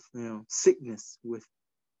with sickness, with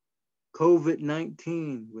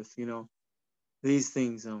COVID-19, with these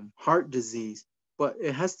things, heart disease. But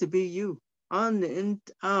it has to be you. On the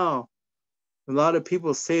a lot of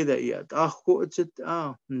people say that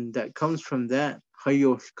that comes from that.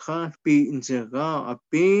 Hayoshka be in jaga,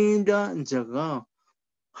 abinda in jaga,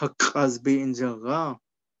 hakas be in jaga,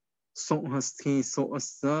 so hastin so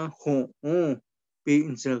asa ho be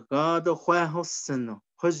in jaga the hwahosino,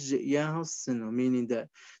 hosino, meaning that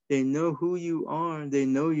they know who you are, they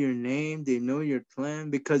know your name, they know your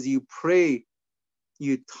plan, because you pray,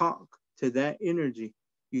 you talk to that energy,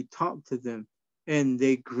 you talk to them, and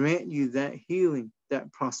they grant you that healing,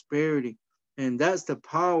 that prosperity. And that's the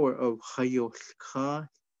power of Hayoshka.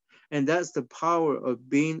 And that's the power of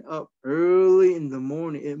being up early in the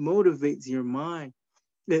morning. It motivates your mind.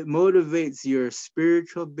 It motivates your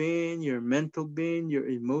spiritual being, your mental being, your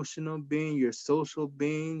emotional being, your social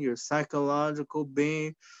being, your psychological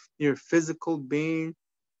being, your physical being.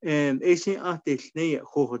 And these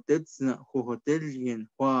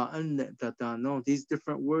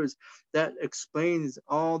different words that explains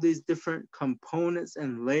all these different components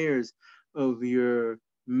and layers of your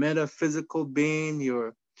metaphysical being,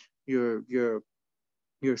 your your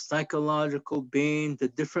your psychological being, the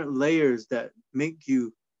different layers that make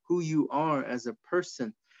you who you are as a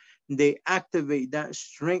person. They activate that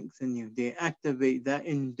strength in you. They activate that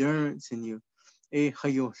endurance in you.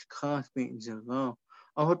 Hayos khas bin jalo.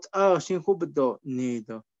 Ahot shin khubdo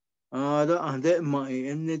nido. Da ande mai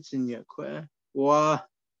ennitin ya kwa. Wa.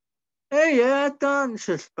 Yeah, dan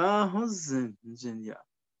shishba hozin ya.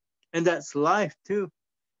 And that's life too.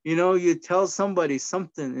 You know, you tell somebody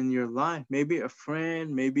something in your life, maybe a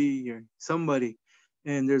friend, maybe you're somebody,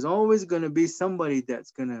 and there's always going to be somebody that's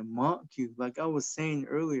going to mock you. Like I was saying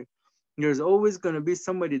earlier, there's always going to be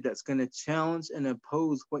somebody that's going to challenge and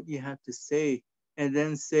oppose what you have to say, and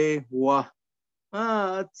then say, "Wah,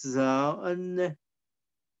 anne,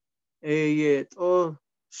 oh,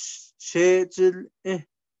 shejil,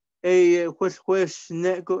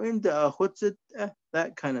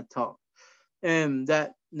 that kind of talk." And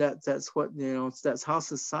that's what, you know, that's how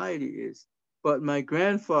society is. But my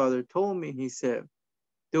grandfather told me, he said,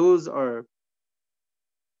 those are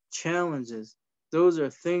challenges, those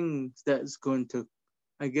are things that's going to,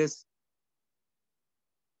 I guess,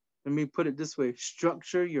 let me put it this way,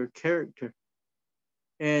 structure your character.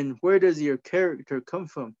 And where does your character come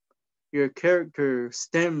from? Your character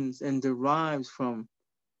stems and derives from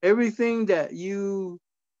everything that you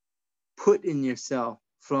put in yourself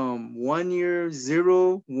from 1 year,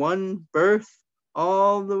 zero, one birth,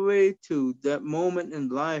 all the way to that moment in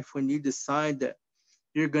life when you decide that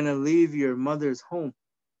you're going to leave your mother's home.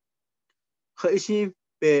 Shamados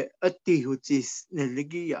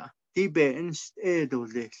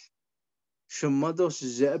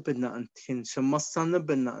Jebina and Tin, Shamasana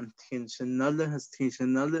Bena and Tin, Shanala has Tin,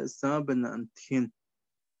 Shanala Sabana and Tin,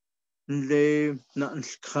 Le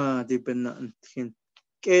Nanska de Bena and Tin,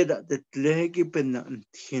 Keda the Legi Bena and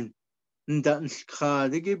Tin.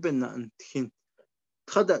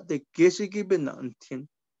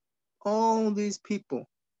 All these people,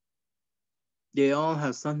 they all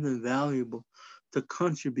have something valuable to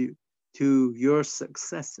contribute to your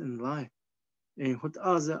success in life. And what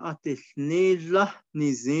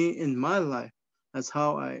in my life, that's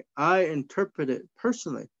how I interpret it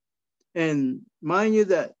personally. And mind you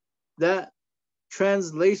that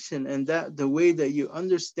translation and that the way that you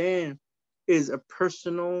understand is a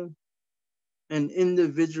personal an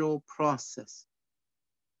individual process.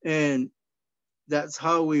 And that's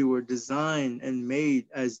how we were designed and made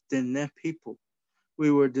as Dene people. We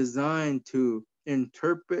were designed to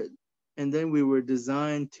interpret, and then we were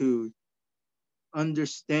designed to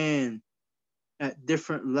understand at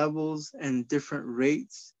different levels and different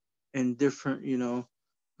rates and different,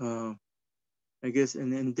 uh, I guess,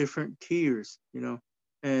 in different tiers,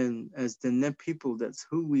 And as Dene people, that's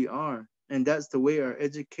who we are. And that's the way our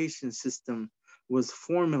education system was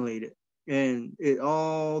formulated. And it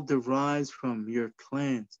all derives from your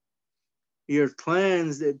clans. Your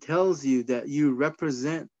clans that tells you that you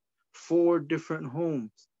represent 4 different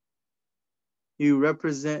homes. You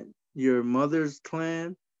represent your mother's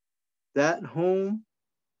clan, that home,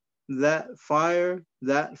 that fire,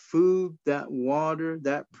 that food, that water,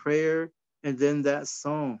 that prayer, and then that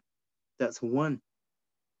song. That's one.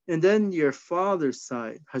 And then your father's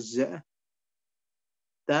side, Hajjah,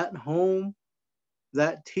 that home,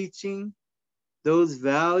 that teaching, those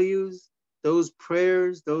values, those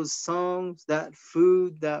prayers, those songs, that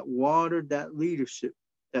food, that water, that leadership.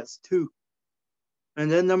 That's 2. And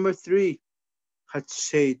then number 3, that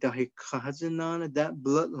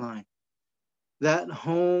bloodline, that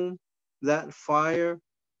home, that fire,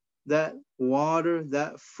 that water,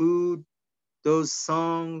 that food, those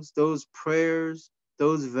songs, those prayers,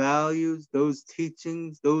 those values, those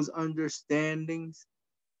teachings, those understandings,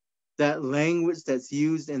 that language that's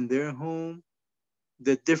used in their home,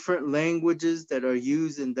 the different languages that are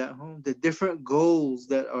used in that home, the different goals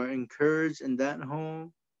that are encouraged in that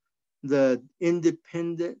home, the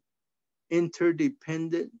independent,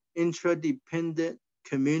 interdependent, intradependent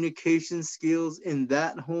communication skills in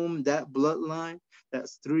that home, that bloodline.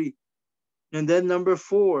 That's 3. And then number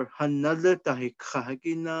 4,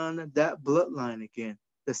 that bloodline again.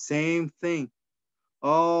 The same thing.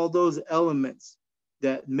 All those elements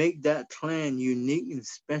that make that clan unique and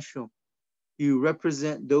special. You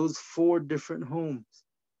represent those 4 different homes.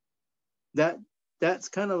 That's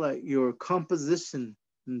kind of like your composition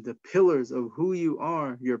and the pillars of who you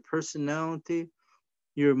are, your personality,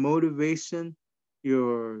 your motivation,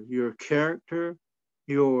 your character,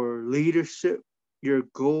 your leadership, your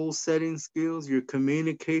goal setting skills, your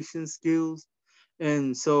communication skills.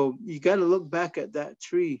 And so you got to look back at that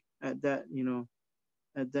tree, at that,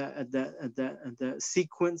 at that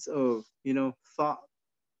sequence of, thought.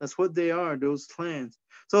 That's what they are, those clans.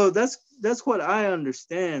 So that's what I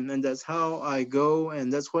understand, and that's how I go,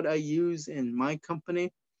 and that's what I use in my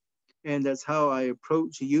company. And that's how I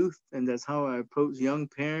approach youth, and that's how I approach young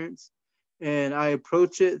parents. And I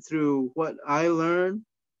approach it through what I learned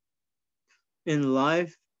in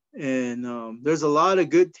life. And there's a lot of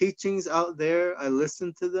good teachings out there. I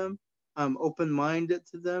listen to them. I'm open-minded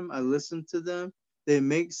to them. I listen to them. They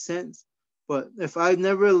make sense. But if I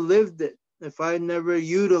never lived it, if I never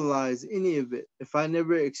utilized any of it, if I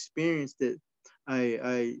never experienced it, I'll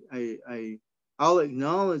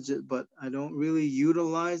acknowledge it, but I don't really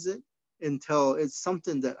utilize it until it's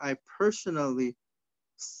something that I personally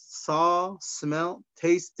saw, smelt,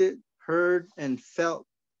 tasted, heard, and felt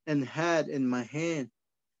and had in my hand.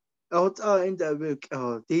 And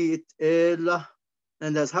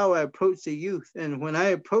that's how I approach the youth. And when I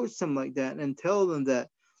approach them like that and tell them that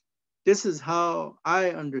this is how I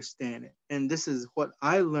understand it, and this is what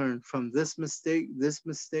I learned from this mistake, this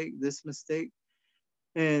mistake, this mistake,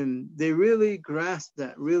 and they really grasp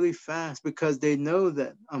that really fast because they know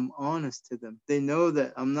that I'm honest to them. They know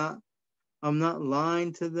that I'm not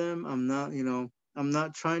lying to them. I'm not, I'm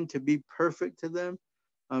not trying to be perfect to them.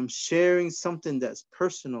 I'm sharing something that's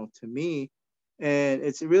personal to me. And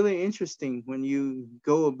it's really interesting when you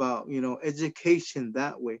go about, education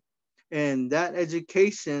that way. And that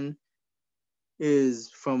education is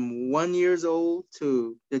from 1 years old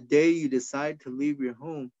to the day you decide to leave your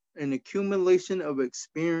home. An accumulation of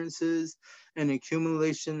experiences, an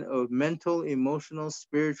accumulation of mental, emotional,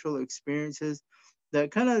 spiritual experiences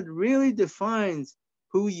that kind of really defines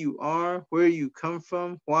who you are, where you come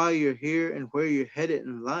from, why you're here, and where you're headed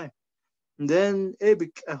in life. And then it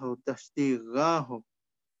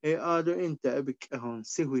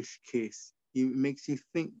makes you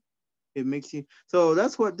think. It makes you. So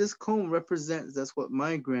that's what this comb represents. That's what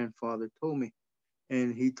my grandfather told me.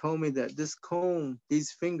 And he told me that this comb,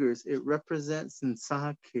 these fingers, it represents in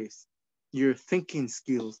case your thinking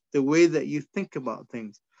skills, the way that you think about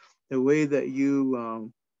things, the way that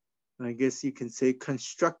you, I guess you can say,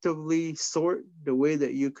 constructively sort, the way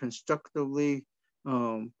that you constructively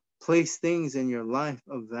place things in your life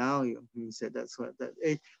of value. And he said that's what that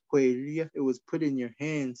it was put in your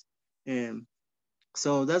hands. And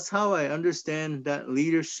so that's how I understand that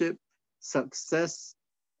leadership, success,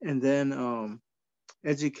 and then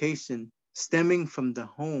education stemming from the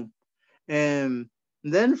home. And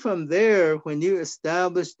then from there, when you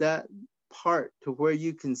establish that part to where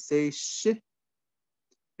you can say shit,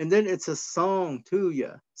 and then it's a song too,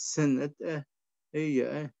 yeah. Sin it,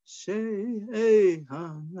 yeah, shay, hey,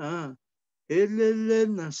 ha, na, ilele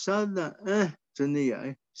na shana,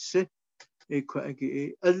 jania, shit,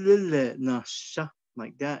 na sha,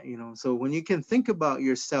 like that, So when you can think about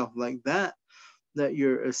yourself like that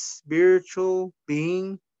you're a spiritual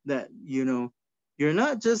being, that, you're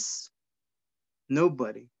not just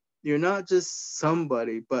nobody, you're not just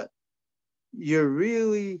somebody, but you're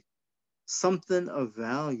really something of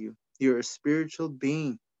value. You're a spiritual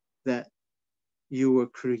being, that you were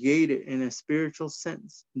created in a spiritual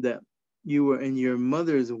sense, that you were in your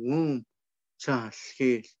mother's womb,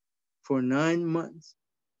 for 9 months.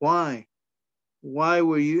 Why? Why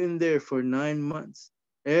were you in there for 9 months?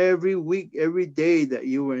 Every week, every day that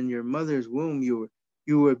you were in your mother's womb, you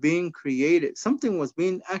were being created. Something was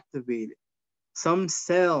being activated. Some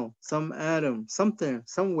cell, some atom, something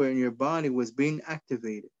somewhere in your body was being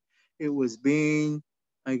activated. It was being,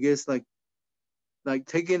 I guess, like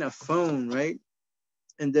taking a phone, right?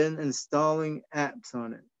 And then installing apps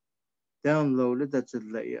on it. Download it, that's a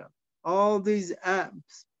layout. All these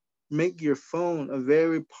apps make your phone a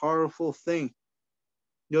very powerful thing.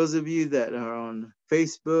 Those of you that are on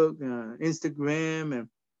Facebook, Instagram,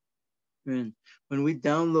 and when we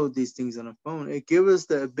download these things on a phone, it gives us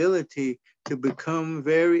the ability to become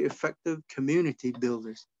very effective community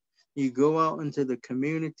builders. You go out into the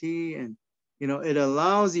community, and it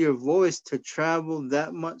allows your voice to travel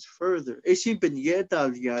that much further.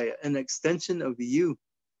 An extension of you,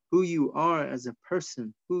 who you are as a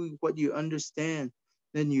person, what you understand,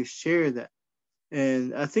 then you share that.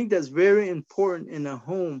 And I think that's very important in a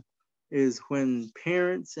home, is when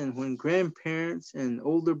parents and when grandparents and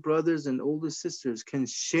older brothers and older sisters can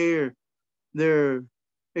share their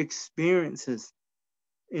experiences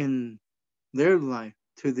in their life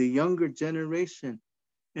to the younger generation,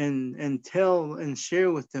 and tell and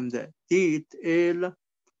share with them that dit el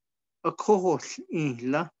akohol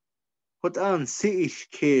ila what an siish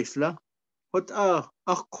kesla what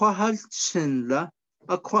akwahal chinla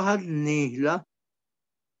akwahal nihla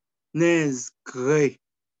nes gray.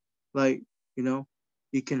 Like, you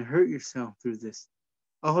can hurt yourself through this.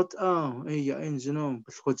 Through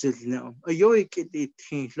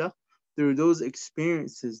those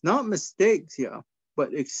experiences, not mistakes, yeah,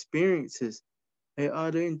 but experiences. Hey,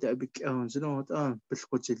 are in the big what but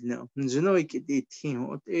what you know, like it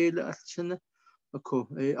what action.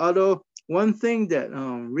 Okay, although one thing that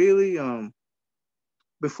really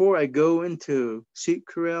before I go into sheep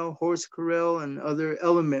corral, horse corral, and other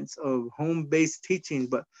elements of home-based teaching,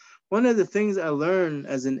 but one of the things I learned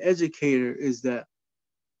as an educator is that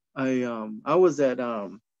I was at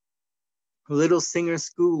Little Singer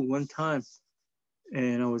School one time,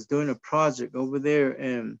 and I was doing a project over there,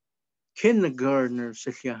 and kindergartner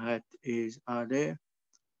شكلها is are there.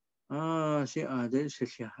 She are there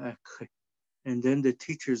شكلها. And then the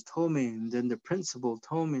teachers told me, and then the principal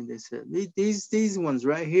told me, they said, these ones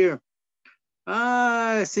right here.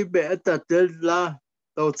 Si beata la.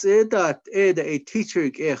 Those that a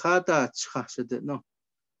teacher hata no.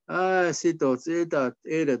 Si those that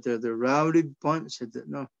the rowdy bunch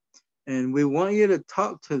no. And we want you to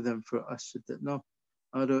talk to them for us no.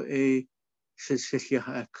 Ado a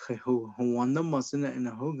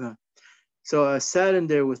so I sat in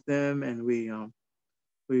there with them, and we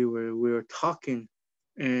were talking,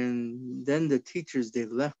 and then the teachers they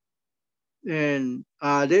left, and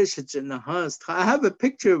this I have a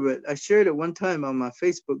picture of it. I shared it one time on my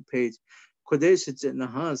Facebook page. And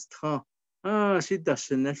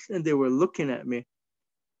they were looking at me,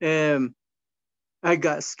 and I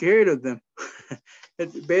got scared of them. I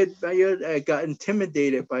got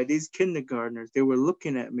intimidated by these kindergartners. They were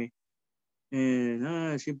looking at me, and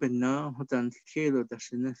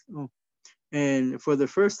and for the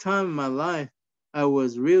first time in my life, I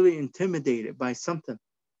was really intimidated by something.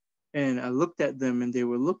 And I looked at them, and they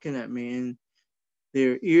were looking at me, and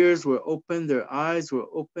their ears were open, their eyes were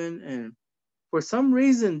open, and for some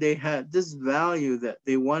reason they had this value that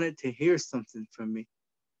they wanted to hear something from me.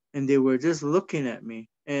 And they were just looking at me,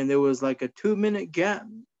 and there was like a 2-minute gap,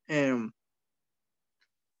 and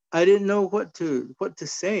I didn't know what to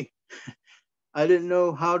say. I didn't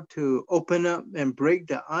know how to open up and break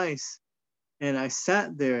the ice. And I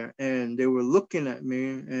sat there, and they were looking at me,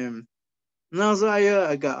 and I was like,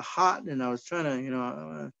 I got hot, and I was trying to,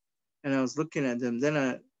 and I was looking at them.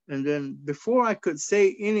 And then before I could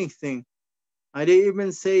say anything, I didn't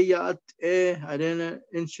even say yat I didn't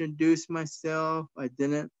introduce myself. I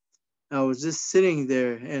was just sitting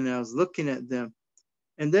there, and I was looking at them.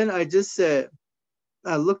 And then I just said,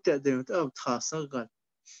 I looked at them,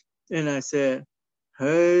 and I said,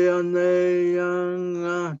 hey,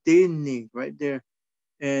 right there.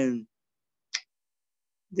 And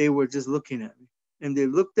they were just looking at me. And they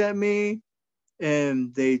looked at me,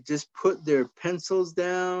 and they just put their pencils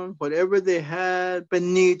down, whatever they had.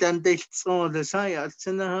 And they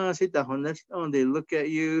look at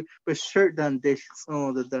you, but shirt and they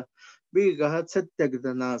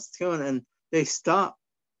stop,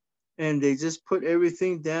 and they just put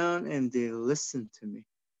everything down, and they listened to me.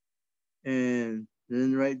 And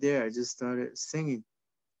then right there, I just started singing.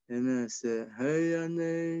 And then I said, hey,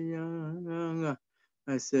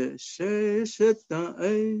 I said,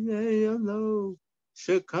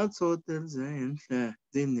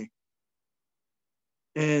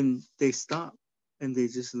 and they stopped, and they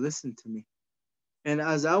just listened to me. And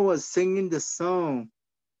as I was singing the song,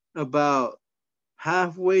 about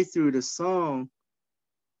halfway through the song,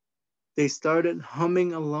 they started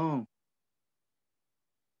humming along.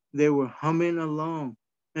 They were humming along,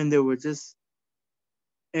 and they were just,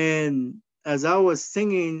 and as I was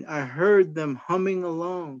singing, I heard them humming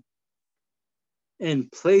along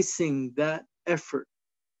and placing that effort,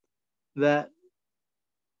 that,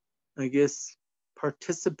 I guess,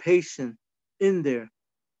 participation in there.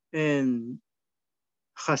 And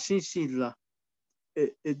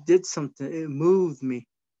it did something. It moved me.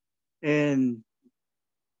 And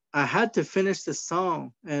I had to finish the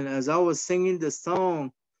song. And as I was singing the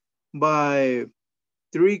song, by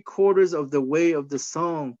 3/4 of the way of the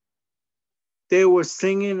song, they were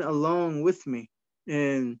singing along with me.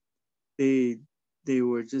 And they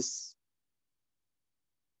were just,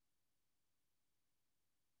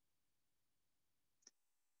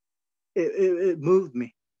 it moved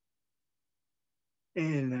me.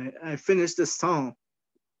 And I finished the song.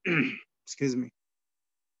 Excuse me.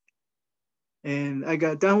 And I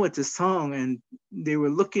got done with the song, and they were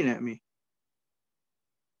looking at me.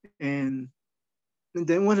 And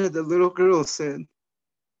then one of the little girls said,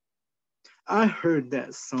 I heard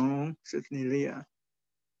that song, Shuknilia.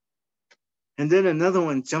 And then another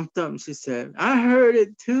one jumped up, and she said, I heard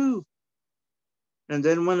it too. And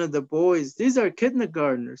then one of the boys, these are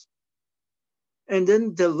kindergartners. And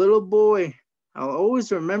then the little boy, I'll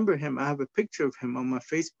always remember him. I have a picture of him on my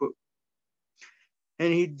Facebook.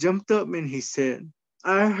 And he jumped up and he said,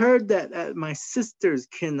 I heard that at my sister's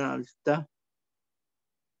kinarda.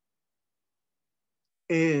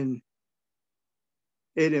 And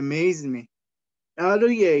it amazed me.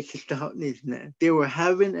 They were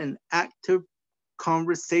having an active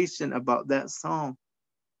conversation about that song.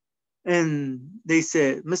 And they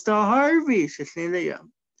said, Mr. Harvey,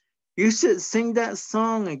 you should sing that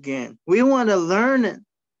song again. We want to learn it.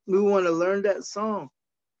 We want to learn that song.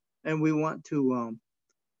 And we want to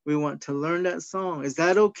learn that song. Is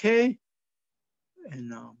that okay?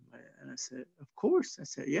 And I said, of course. I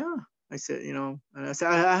said, yeah. I said, and I said,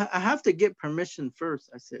 I have to get permission first.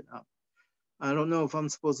 I said, I don't know if I'm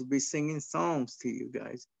supposed to be singing songs to you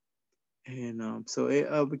guys. And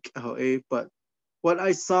but what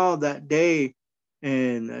I saw that day,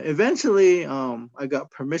 and eventually I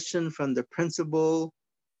got permission from the principal,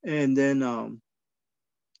 and then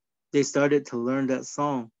they started to learn that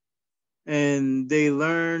song. And they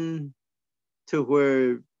learned to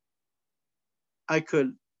where I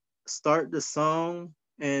could start the song,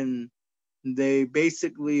 and they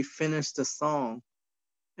basically finished the song.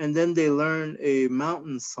 And then they learned a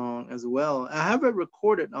mountain song as well. I have it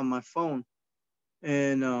recorded on my phone.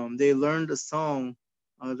 And they learned the song.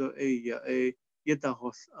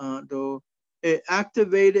 It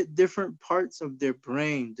activated different parts of their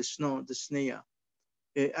brain.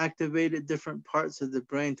 It activated different parts of the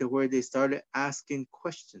brain to where they started asking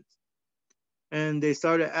questions. And they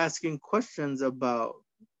started asking questions about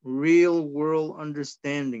real world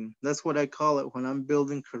understanding. That's what I call it when I'm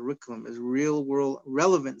building curriculum, is real world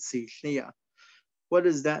relevancy. What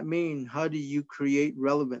does that mean? How do you create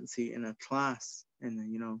relevancy in a class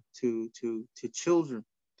and to children?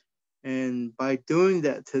 And by doing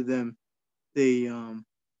that to them, they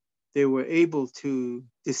were able to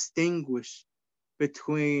distinguish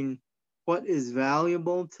between what is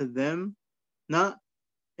valuable to them, not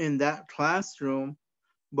in that classroom,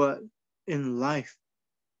 but in life.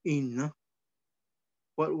 Enough.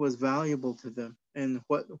 What was valuable to them and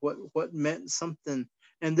what meant something.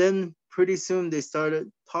 And then pretty soon they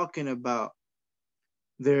started talking about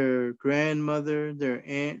their grandmother, their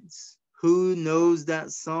aunts, who knows that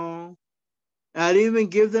song. I'd even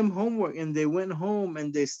give them homework, and they went home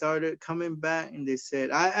and they started coming back, and they said,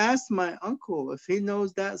 I asked my uncle if he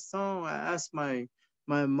knows that song. I asked my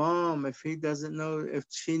mom if he doesn't know, if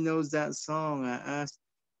she knows that song.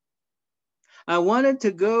 I wanted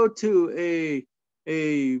to go to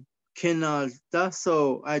a Kinalda,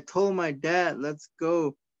 so I told my dad, let's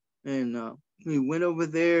go. And we went over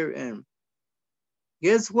there, and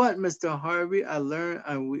guess what, Mr. Harvey? I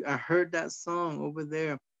heard that song over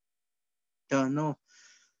there. No,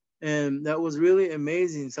 and that was really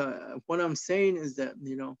amazing. So what I'm saying is that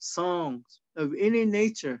songs of any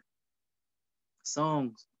nature,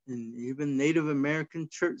 songs, and even Native American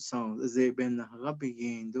church songs, as they've been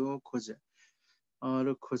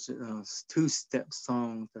two-step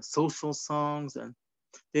songs, the social songs, and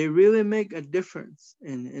they really make a difference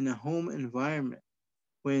in a home environment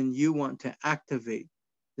when you want to activate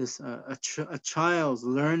this a child's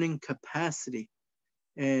learning capacity,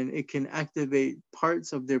 and it can activate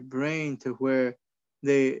parts of their brain to where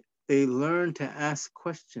they learn to ask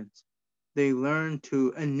questions, they learn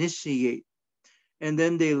to initiate, and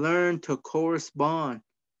then they learn to correspond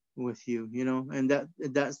with you, and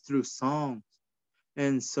that's through songs.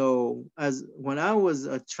 And so, as when I was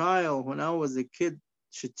a child, when I was a kid,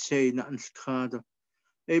 he had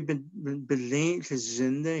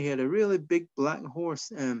a really big black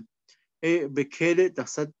horse, and it became it the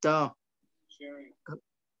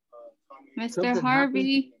Mr.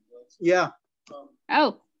 Harvey. Yeah.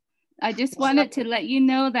 Oh, I just wanted to let you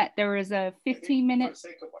know that there was a 15-minute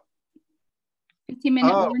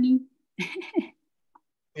warning.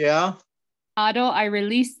 Yeah. Otto, I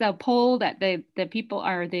released the poll that the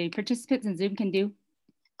participants in Zoom can do.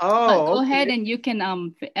 Oh, go ahead, and you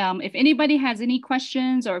can if anybody has any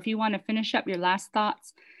questions, or if you want to finish up your last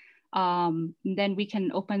thoughts, then we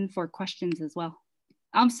can open for questions as well.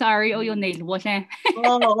 I'm sorry. Oh, that's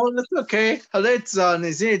okay. Let's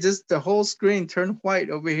just the whole screen turn white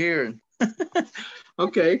over here.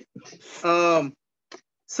 Okay.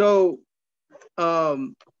 So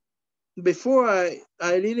before I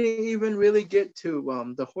didn't even really get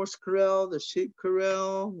to the horse corral, the sheep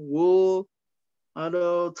corral, wool.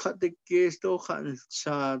 That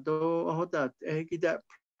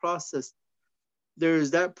process.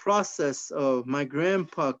 There's that process of my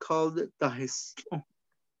grandpa called it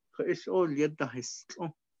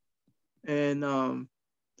and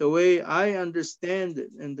the way I understand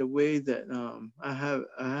it, and the way that I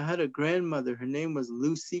had a grandmother. Her name was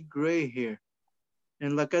Lucy Gray here,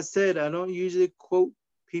 and like I said, I don't usually quote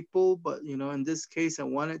people, but in this case, I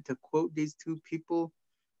wanted to quote these two people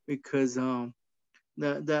because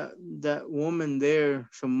that woman there,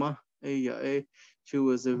 Shama, she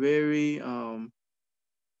was a very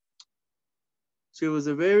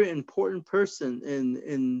important person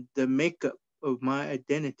in the makeup of my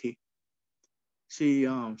identity. She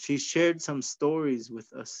shared some stories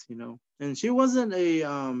with us, and she wasn't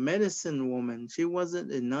a medicine woman. She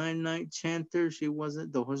wasn't a 9-night chanter. She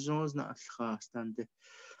wasn't the Hojos na Ashkastande,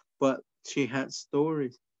 but she had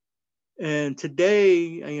stories. And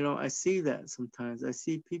today, I see that sometimes. I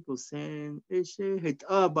see people saying, "Eshe het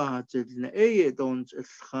aba jilne eye don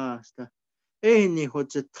jilkhasta, ni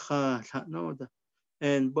hojitha no."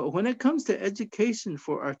 And but when it comes to education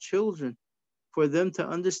for our children, for them to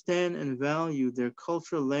understand and value their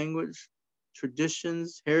cultural language,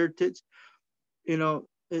 traditions, heritage,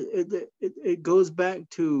 it goes back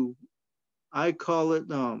to, I call it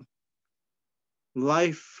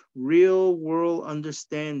life, real world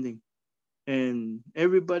understanding. And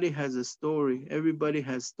everybody has a story. Everybody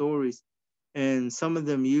has stories. And some of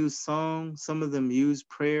them use songs, some of them use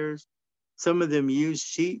prayers, some of them use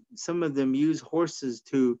sheep, some of them use horses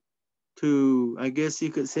to I guess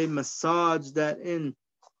you could say massage that in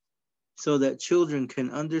so that children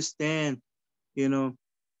can understand, you know,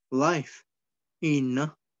 life,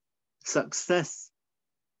 in success,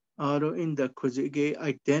 aro in the kujige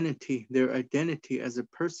identity, their identity as a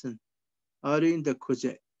person, aro in the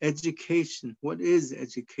kuje education. What is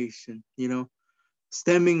education?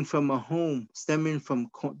 Stemming from a home, stemming from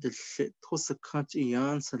the shit, tosa kanchi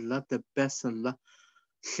yan sala, the best sala,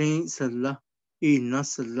 saint sala, ina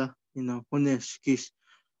sala, honeshkish.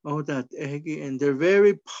 Oh, that eggy, and they're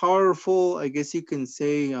very powerful. I guess you can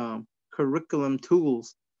say curriculum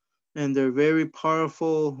tools, and they're very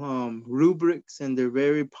powerful rubrics, and they're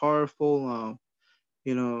very powerful,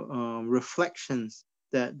 reflections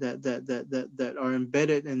that are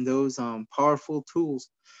embedded in those powerful tools.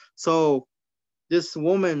 So this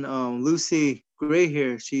woman, Lucy Gray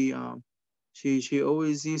here, she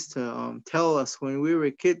always used to tell us when we were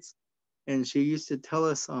kids, and she used to tell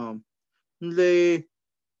us le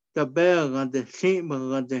the bell the sheep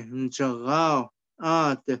the njagao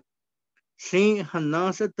the sheep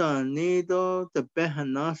hanasata nido the be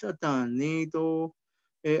hanasata nido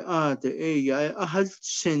the ya ahal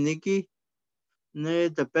sheniki ne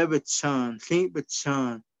the bebechan sheep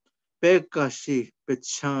bechan bekashi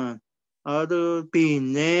bechan other be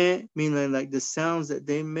ne meaning like the sounds that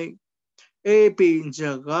they make be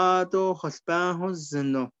njagado hospaho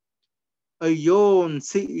zeno ayon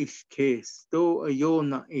si case do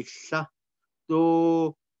ayona isha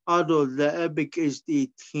do ado the epic is the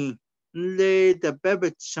team le the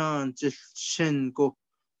baby chan just shengo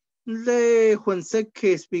le when se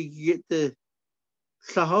case we get the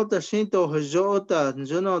sahota shinto hajota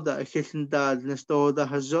njono hishinda nesto da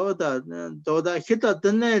hajota do da hita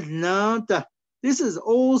dene nada. This is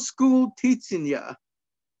old school teaching, yeah.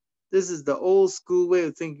 This is the old school way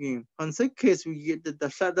of thinking. On that case, we get the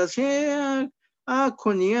shada she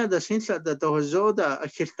konya the shinsha the dojoda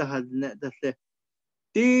akita had net the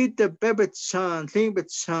the baby chan, think but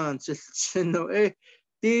chan, just the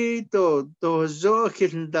dojo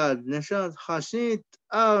kitten dad, nasha hashit,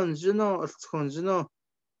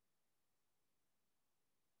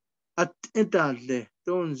 at idadle,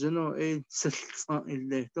 don't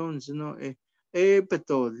silsan don't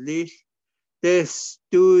petoli, des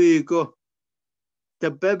go.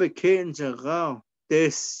 The baby kitten jagao,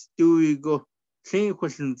 des go. Think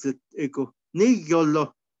wasn't it ego, ni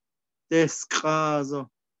yolo, des kazo.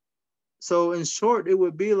 So in short, it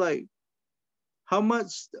would be like, how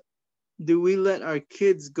much do we let our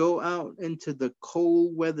kids go out into the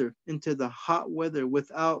cold weather, into the hot weather,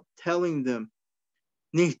 without telling them,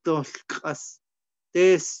 "Nitos kas,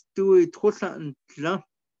 des tui tosan la,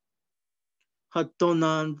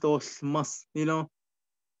 hatonan dos mas,"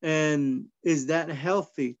 And is that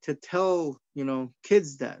healthy to tell,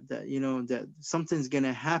 kids that something's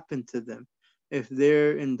gonna happen to them if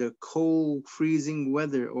they're in the cold, freezing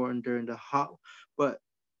weather or during the hot? But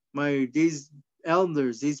these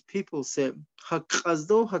elders, these people said,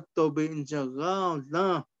 "Hakazdo hatobe injagal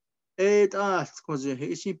na et as koje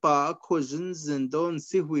hishi pa kojins and don't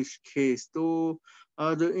see which case do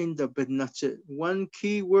other in the bednache." One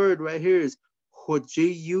key word right here is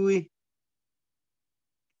hoji yui.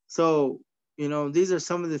 So, these are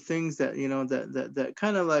some of the things that, that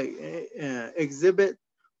kind of like exhibit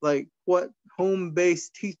like what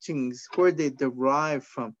home-based teachings, where they derive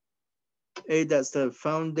from. That's the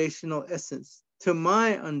foundational essence. To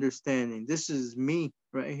my understanding, this is me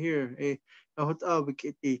right here.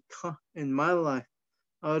 In my life.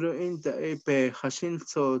 Aro in the pe hashin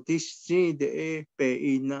so this the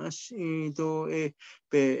pe inash do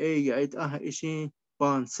pe ya it ishi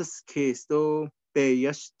bon sis case do be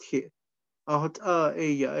yashti. Like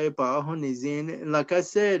I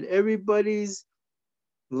said, everybody's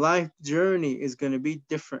life journey is going to be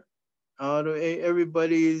different.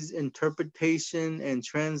 Everybody's interpretation and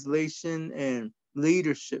translation and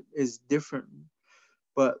leadership is different.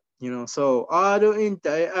 But so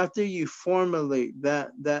after you formulate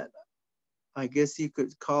that I guess you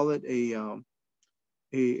could call it a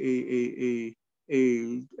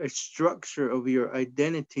structure of your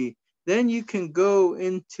identity, then you can go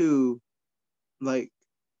into like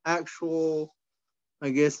actual, I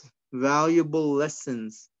guess, valuable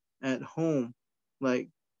lessons at home, like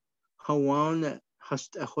hawan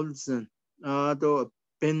hashtaholzen ado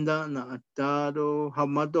penda na atado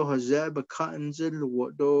hamado hajab kanjil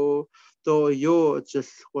wado do yo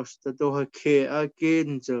just wasta do hake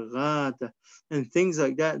again jagada and things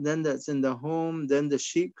like that. Then that's in the home, then the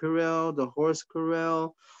sheep corral, the horse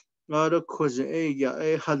corral, ado koje ya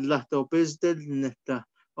hadla do bizdel neta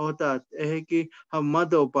odat egi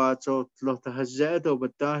hamado bacho lota hajado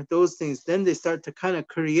but those things, then they start to kind of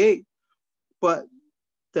create. But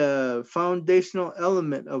the foundational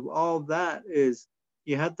element of all that is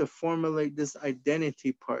you have to formulate this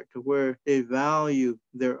identity part to where they value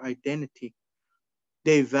their identity.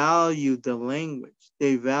 They value the language.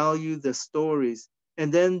 They value the stories. And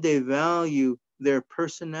then they value their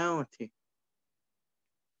personality.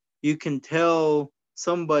 You can tell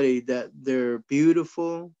somebody that they're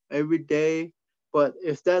beautiful every day, but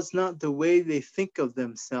if that's not the way they think of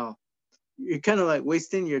themselves, you're kind of like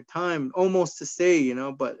wasting your time almost to say,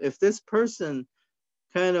 but if this person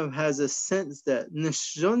kind of has a sense that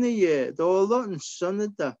nishoniye dolo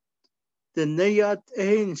nishonita the nayat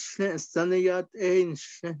ein sanayat ein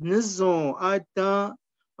nizon ata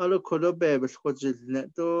ala kodobe bishkojil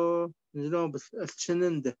neto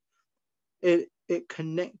chininde. It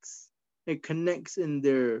connects. It connects in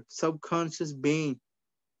their subconscious being.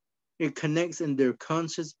 It connects in their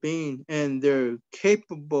conscious being, and they're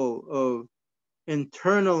capable of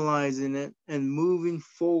internalizing it and moving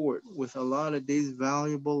forward with a lot of these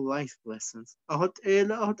valuable life lessons.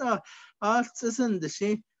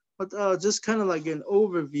 Just kind of like an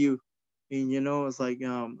overview, and it's like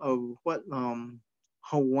of what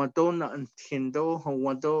hawato na entiendo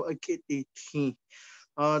hawato akiti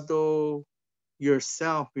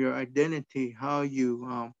yourself, your identity, how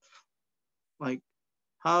you like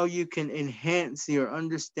how you can enhance your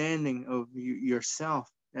understanding of yourself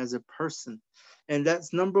as a person. And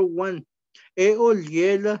that's number one. E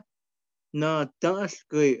oliela na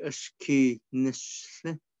taske aski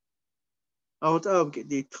nisle out of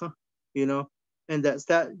get and that's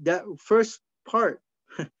that first part.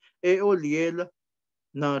 E oliela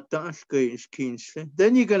na taske aski.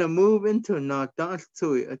 Then you're gonna move into na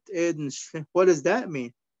taske at eden. What does that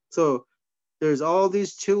mean? So there's all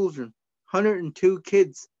these children, 102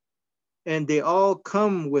 kids, and they all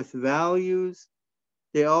come with values.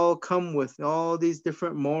 They all come with all these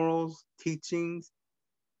different morals, teachings.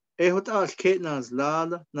 And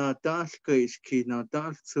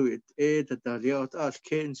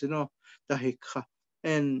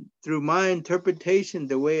through my interpretation,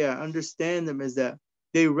 the way I understand them is that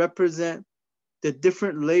they represent the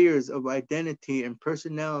different layers of identity and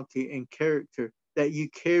personality and character that you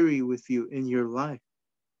carry with you in your life.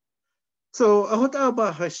 So ahot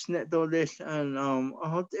aba hashnet dolish and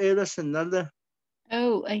ahot era shanada.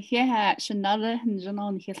 Oh, yeah, Shanada and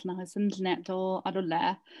Janon Hislahason's net door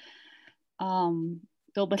Adola. Do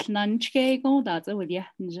Baslanchke go that's a will ya,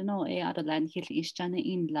 Jano e Adolan Hill is Jana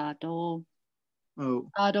in la do. Oh.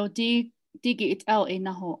 Ado dig it out in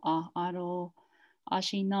Naho Ado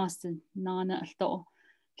Ashi Nastin Nana do.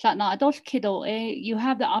 Na adult kiddo, you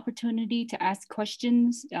have the opportunity to ask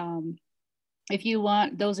questions. If you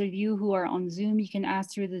want, those of you who are on Zoom, you can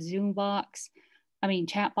ask through the Zoom box.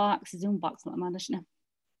 Chat box, Zoom box.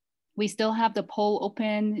 We still have the poll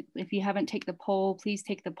open. If you haven't taken the poll, please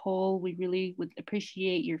take the poll. We really would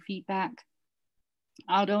appreciate your feedback.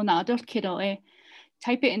 Type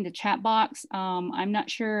it in the chat box. I'm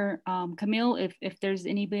not sure, Camille, if there's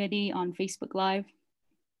anybody on Facebook Live.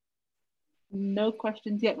 No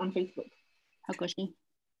questions yet on Facebook. Hakoshi.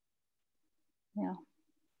 Yeah.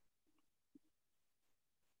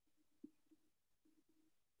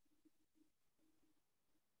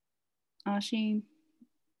 Ashin.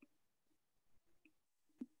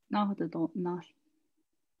 No, no.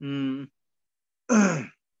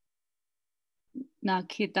 Na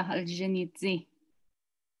kita haljenitzi.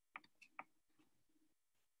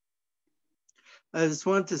 I just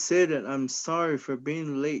want to say that I'm sorry for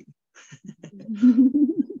being late.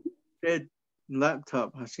 Red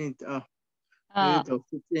laptop. Ito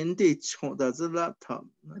hindi that's a laptop.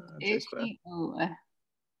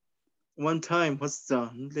 One time, what's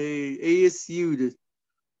the ASU, the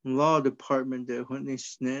law department that when they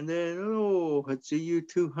stand there, oh, it's you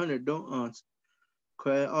 200 don't answer.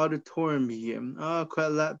 Quite auditorium museum.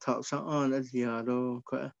 Quite laptops on at the other.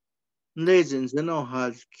 Quite legends, you know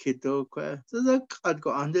how kiddo quite. So that I'd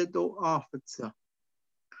go under the officer.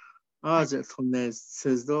 As it from there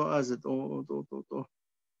says though, as it oh.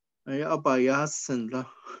 I abayasan la.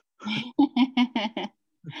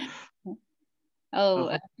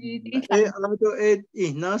 Oh,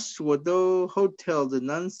 Inas wado hotel the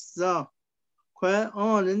nansa. Quite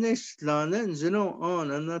on in this land and you know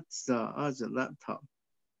on and that's as a laptop.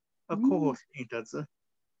 Of course, that's a.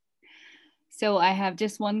 So I have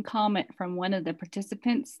just one comment from one of the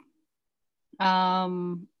participants.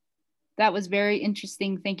 That was very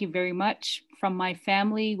interesting. Thank you very much. From my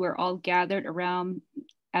family, we're all gathered around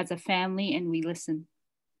as a family and we listen.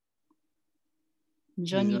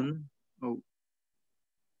 Oh.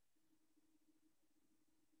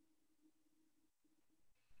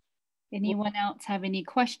 Anyone else have any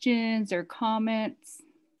questions or comments?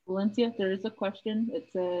 Valencia, there is a question.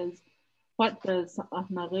 It says, what does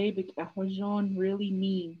really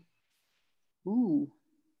mean? Ooh.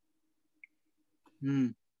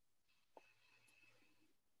 I'm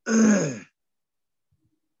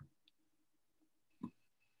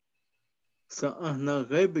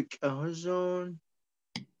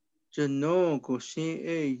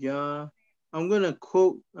gonna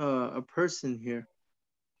quote a person here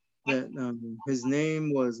that his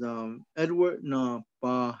name was Edward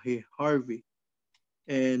Harvey,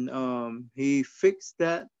 and he fixed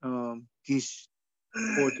that gish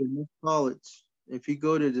for the college. If you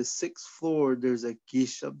go to the 6th floor, there's a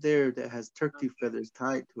gish up there that has turkey feathers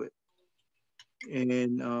tied to it,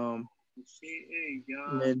 and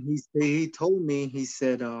he told me, he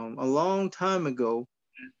said a long time ago,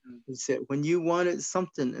 he said when you wanted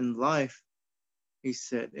something in life, he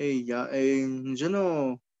said, hey, you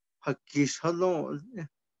know,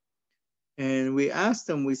 and we asked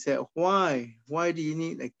him, we said, why do you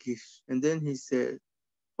need a gish? And then he said,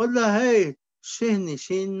 hey, he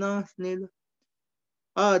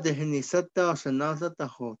said,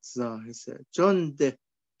 John de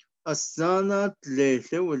Asana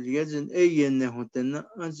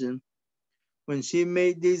when she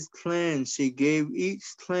made these clans, she gave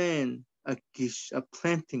each clan a gish, a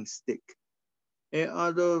planting stick. In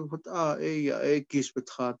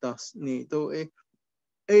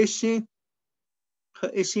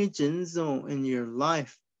your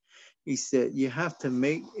life, he said you have to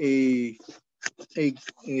make he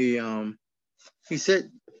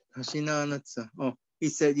said he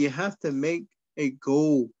said you have to make a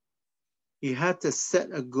goal. You have to set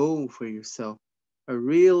a goal for yourself, a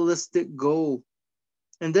realistic goal.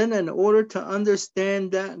 And then in order to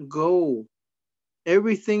understand that goal,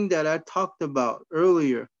 everything that I talked about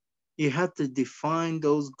earlier, you have to define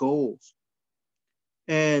those goals.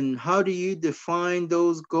 And how do you define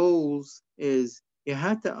those goals is you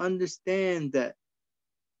have to understand that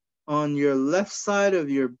on your left side of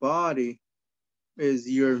your body is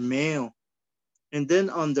your male. And then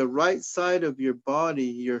on the right side of your body,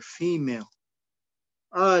 you're female.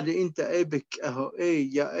 Meaning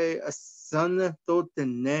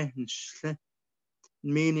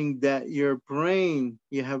that your brain,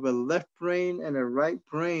 you have a left brain and a right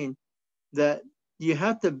brain, that you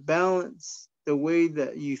have to balance the way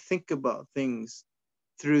that you think about things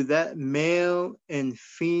through that male and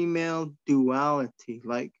female duality.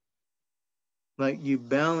 Like you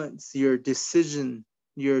balance your decision,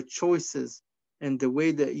 your choices, and the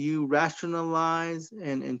way that you rationalize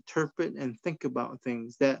and interpret and think about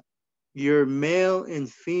things, that you're male and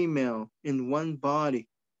female in one body,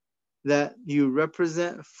 that you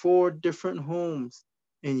represent 4 different homes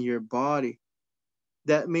in your body.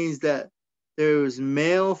 That means that there's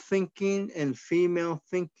male thinking and female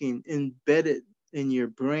thinking embedded in your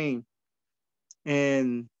brain.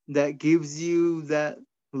 And that gives you that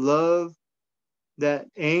love, that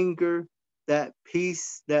anger, that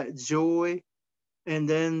peace, that joy, and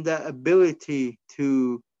then that ability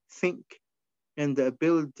to think, and the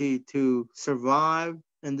ability to survive,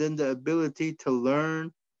 and then the ability to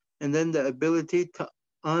learn, and then the ability to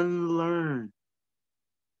unlearn.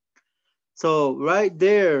 So right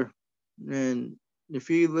there, and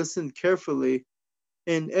if you listen carefully,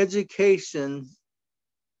 in education,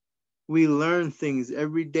 we learn things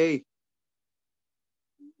every day.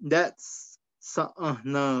 That's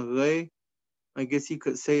I guess you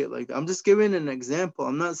could say it like that. I'm just giving an example.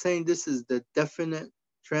 I'm not saying this is the definite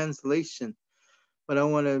translation, but I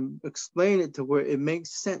want to explain it to where it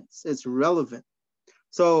makes sense. It's relevant.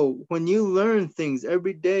 So when you learn things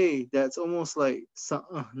every day, that's almost like it's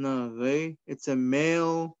a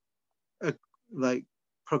male like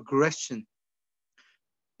progression.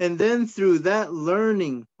 And then through that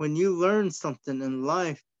learning, when you learn something in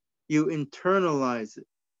life, you internalize it.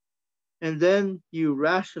 And then you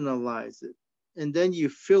rationalize it. And then you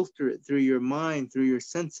filter it through your mind, through your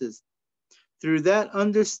senses. Through that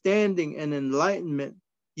understanding and enlightenment,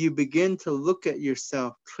 you begin to look at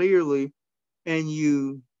yourself clearly and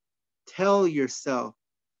you tell yourself,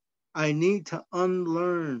 I need to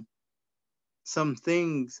unlearn some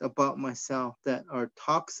things about myself that are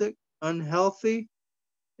toxic, unhealthy,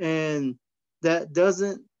 and that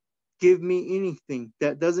doesn't give me anything,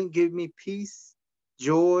 that doesn't give me peace,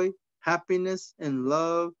 joy, happiness, and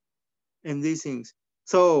love, and these things.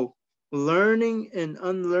 So learning and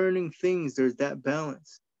unlearning things, there's that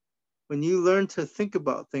balance. When you learn to think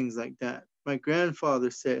about things like that, my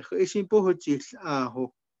grandfather said, he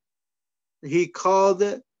called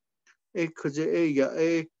it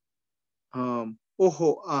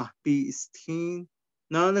oho bi istin.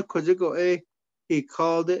 Nana kojigo he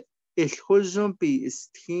called it ishhujum bi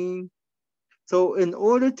istin. So in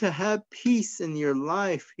order to have peace in your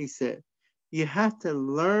life, he said, you have to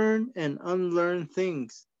learn and unlearn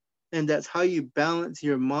things. And that's how you balance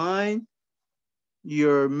your mind,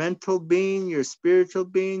 your mental being, your spiritual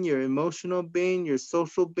being, your emotional being, your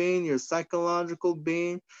social being, your psychological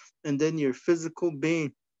being, and then your physical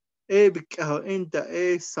being. And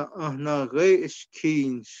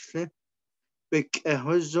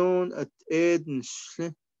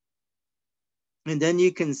then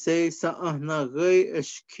you can say shagan.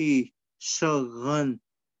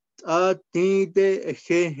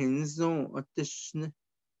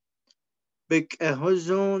 Big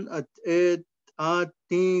ehojon at ed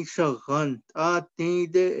ati shagan ati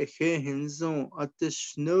de ehenzo at the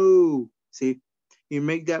snow. See, you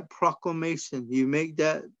make that proclamation, you make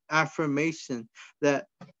that affirmation that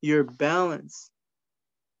your balance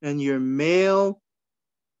and your male,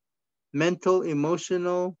 mental,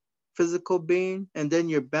 emotional, physical being, and then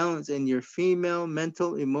your balance and your female,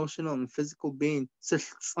 mental, emotional, and physical being.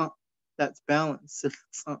 That's balance.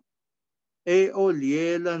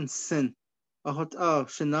 Eolielan sin. That's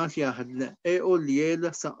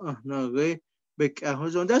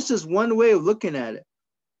just one way of looking at it.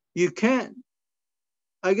 You can't.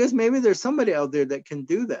 I guess maybe there's somebody out there that can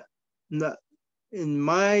do that. In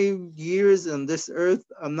my years on this earth,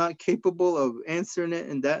 I'm not capable of answering it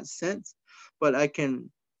in that sense, but I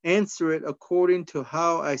can answer it according to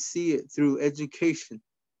how I see it through education,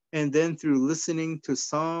 and then through listening to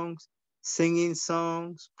songs, singing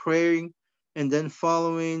songs, praying, and then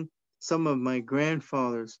following some of my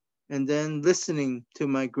grandfathers, and then listening to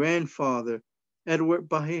my grandfather, Edward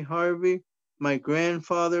Bahi Harvey, my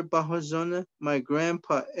grandfather Bahajana, my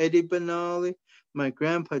grandpa Eddie Benali, my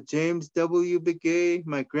grandpa James W. Begay,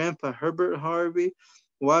 my grandpa Herbert Harvey,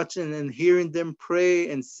 watching and hearing them pray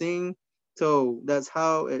and sing. So that's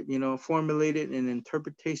how it, formulated an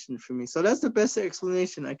interpretation for me. So that's the best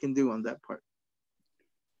explanation I can do on that part.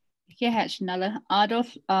 Yeah,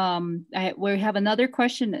 Adolf, we have another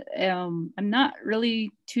question. I'm not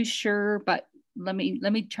really too sure, but let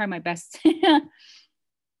me try my best.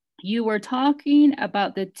 You were talking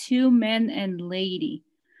about the two men and lady.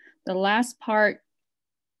 The last part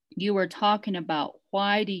you were talking about,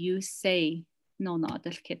 why do you say, no, not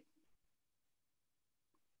this kid.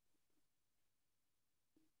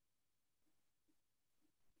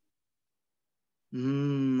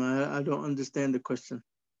 I don't understand the question.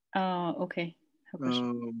 Okay.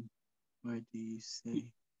 Why do you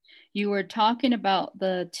say? You were talking about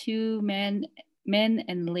the two men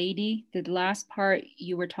and lady. The last part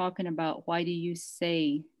you were talking about, why do you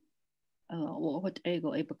say, what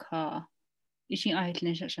ego ibaka? Ishin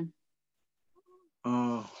ahitlen shashan.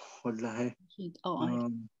 Wallahi.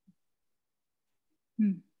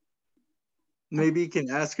 Hmm. Maybe you can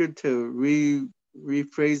ask her to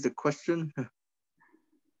rephrase the question.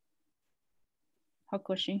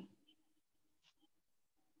 Hakoshi.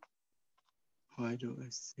 Why do I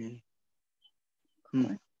say?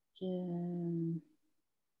 Question.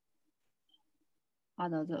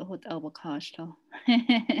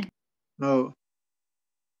 No.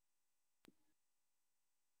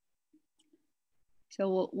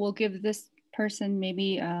 So we'll give this person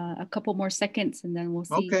maybe a couple more seconds, and then we'll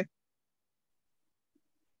see. Okay.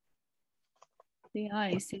 Yeah,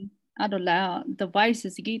 I see. I don't know.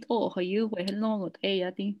 Devices get oh you we long with a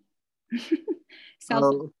I think.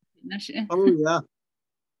 Oh yeah.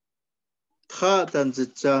 And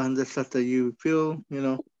you feel,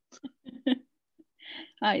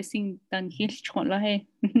 I think dan hil chon la hey.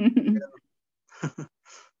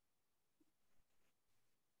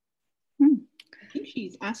 I think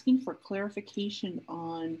she's asking for clarification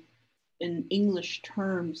on in English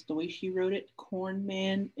terms, the way she wrote it, corn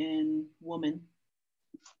man and woman.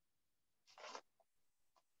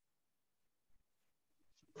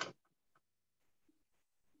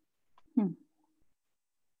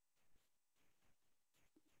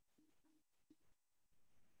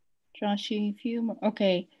 Joshi, few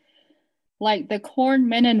okay. Like the corn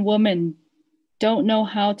men and women don't know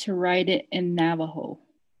how to write it in Navajo.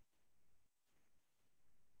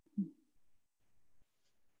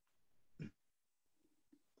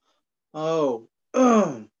 Oh.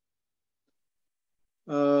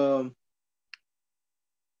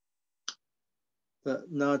 The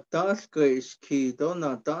Natalka key do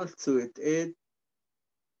Natalsu it.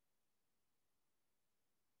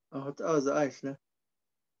 Oh, that was ice, no?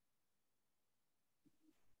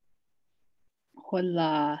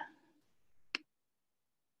 Hola.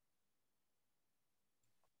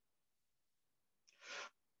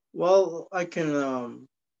 Well,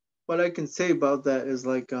 what I can say about that is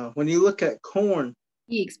like when you look at corn.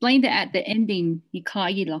 He explained it at the ending.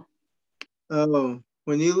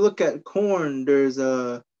 When you look at corn, there's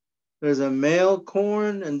a male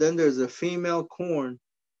corn and then there's a female corn.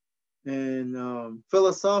 And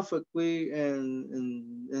philosophically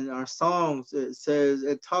and in our songs,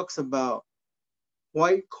 it talks about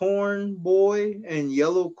white corn boy and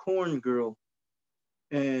yellow corn girl.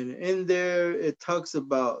 And in there, it talks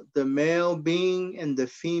about the male being and the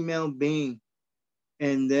female being.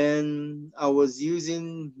 And then I was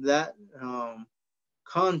using that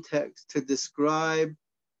context to describe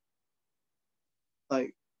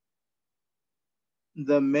like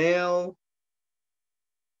the male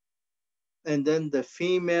and then the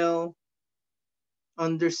female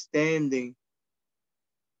understanding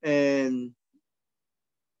and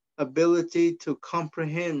ability to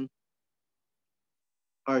comprehend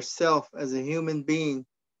ourself as a human being,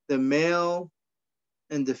 the male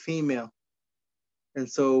and the female. And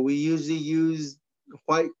so we usually use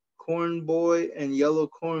white corn boy and yellow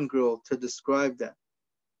corn girl to describe that.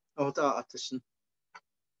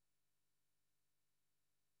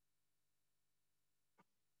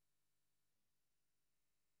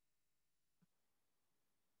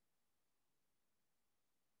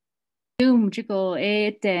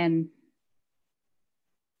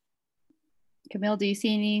 Camille, do you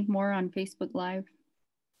see any more on Facebook Live?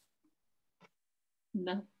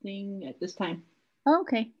 Nothing at this time.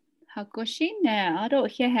 Okay.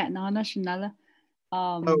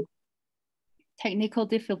 Technical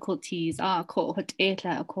difficulties.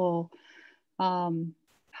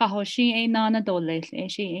 She nana dole.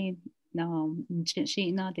 She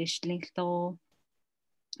na dishling.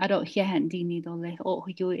 I don't hear handini dole. Oh,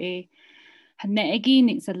 you a hanegi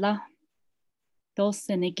nixala. Dos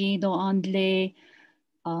senegi do andle.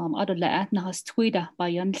 Ado le at na has twida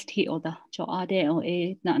by yanti oda. Jo ade o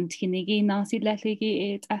e na antinigi na si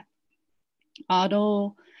letligi it.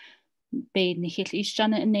 Ado be ni hil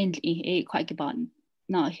ishana en e quite giban.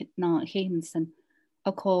 Na hinsen.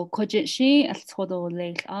 Ako kojit she al todo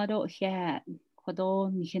le ado he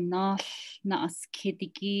kodo ni hinal na as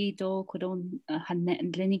kidigi do kodon hanne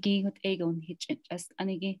and lenigi got egon hitch just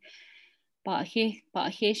anigi. But he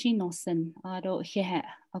she no sen ado he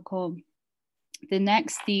ako the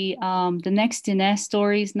next Dine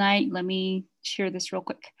stories night, let me share this real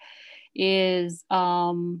quick, is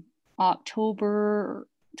October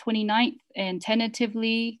 29th, and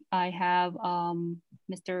tentatively I have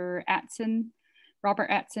Mr. Robert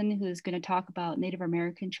Atson, who is going to talk about Native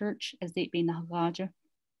American church as they be Nahagaja,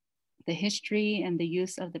 the history and the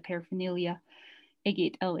use of the paraphernalia.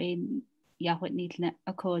 Egit LA Yahweh Nitnet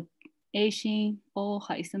Akod Ashin O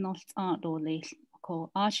Haisenol Aunt Dole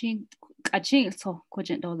Ko Ashin Kachil so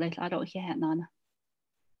Kojent Dole Ado Hiat Nana.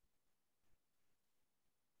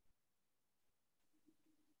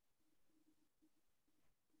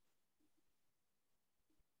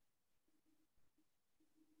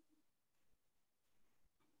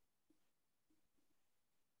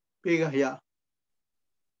 Big yeah.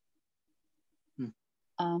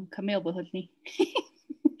 Camille Bahudni.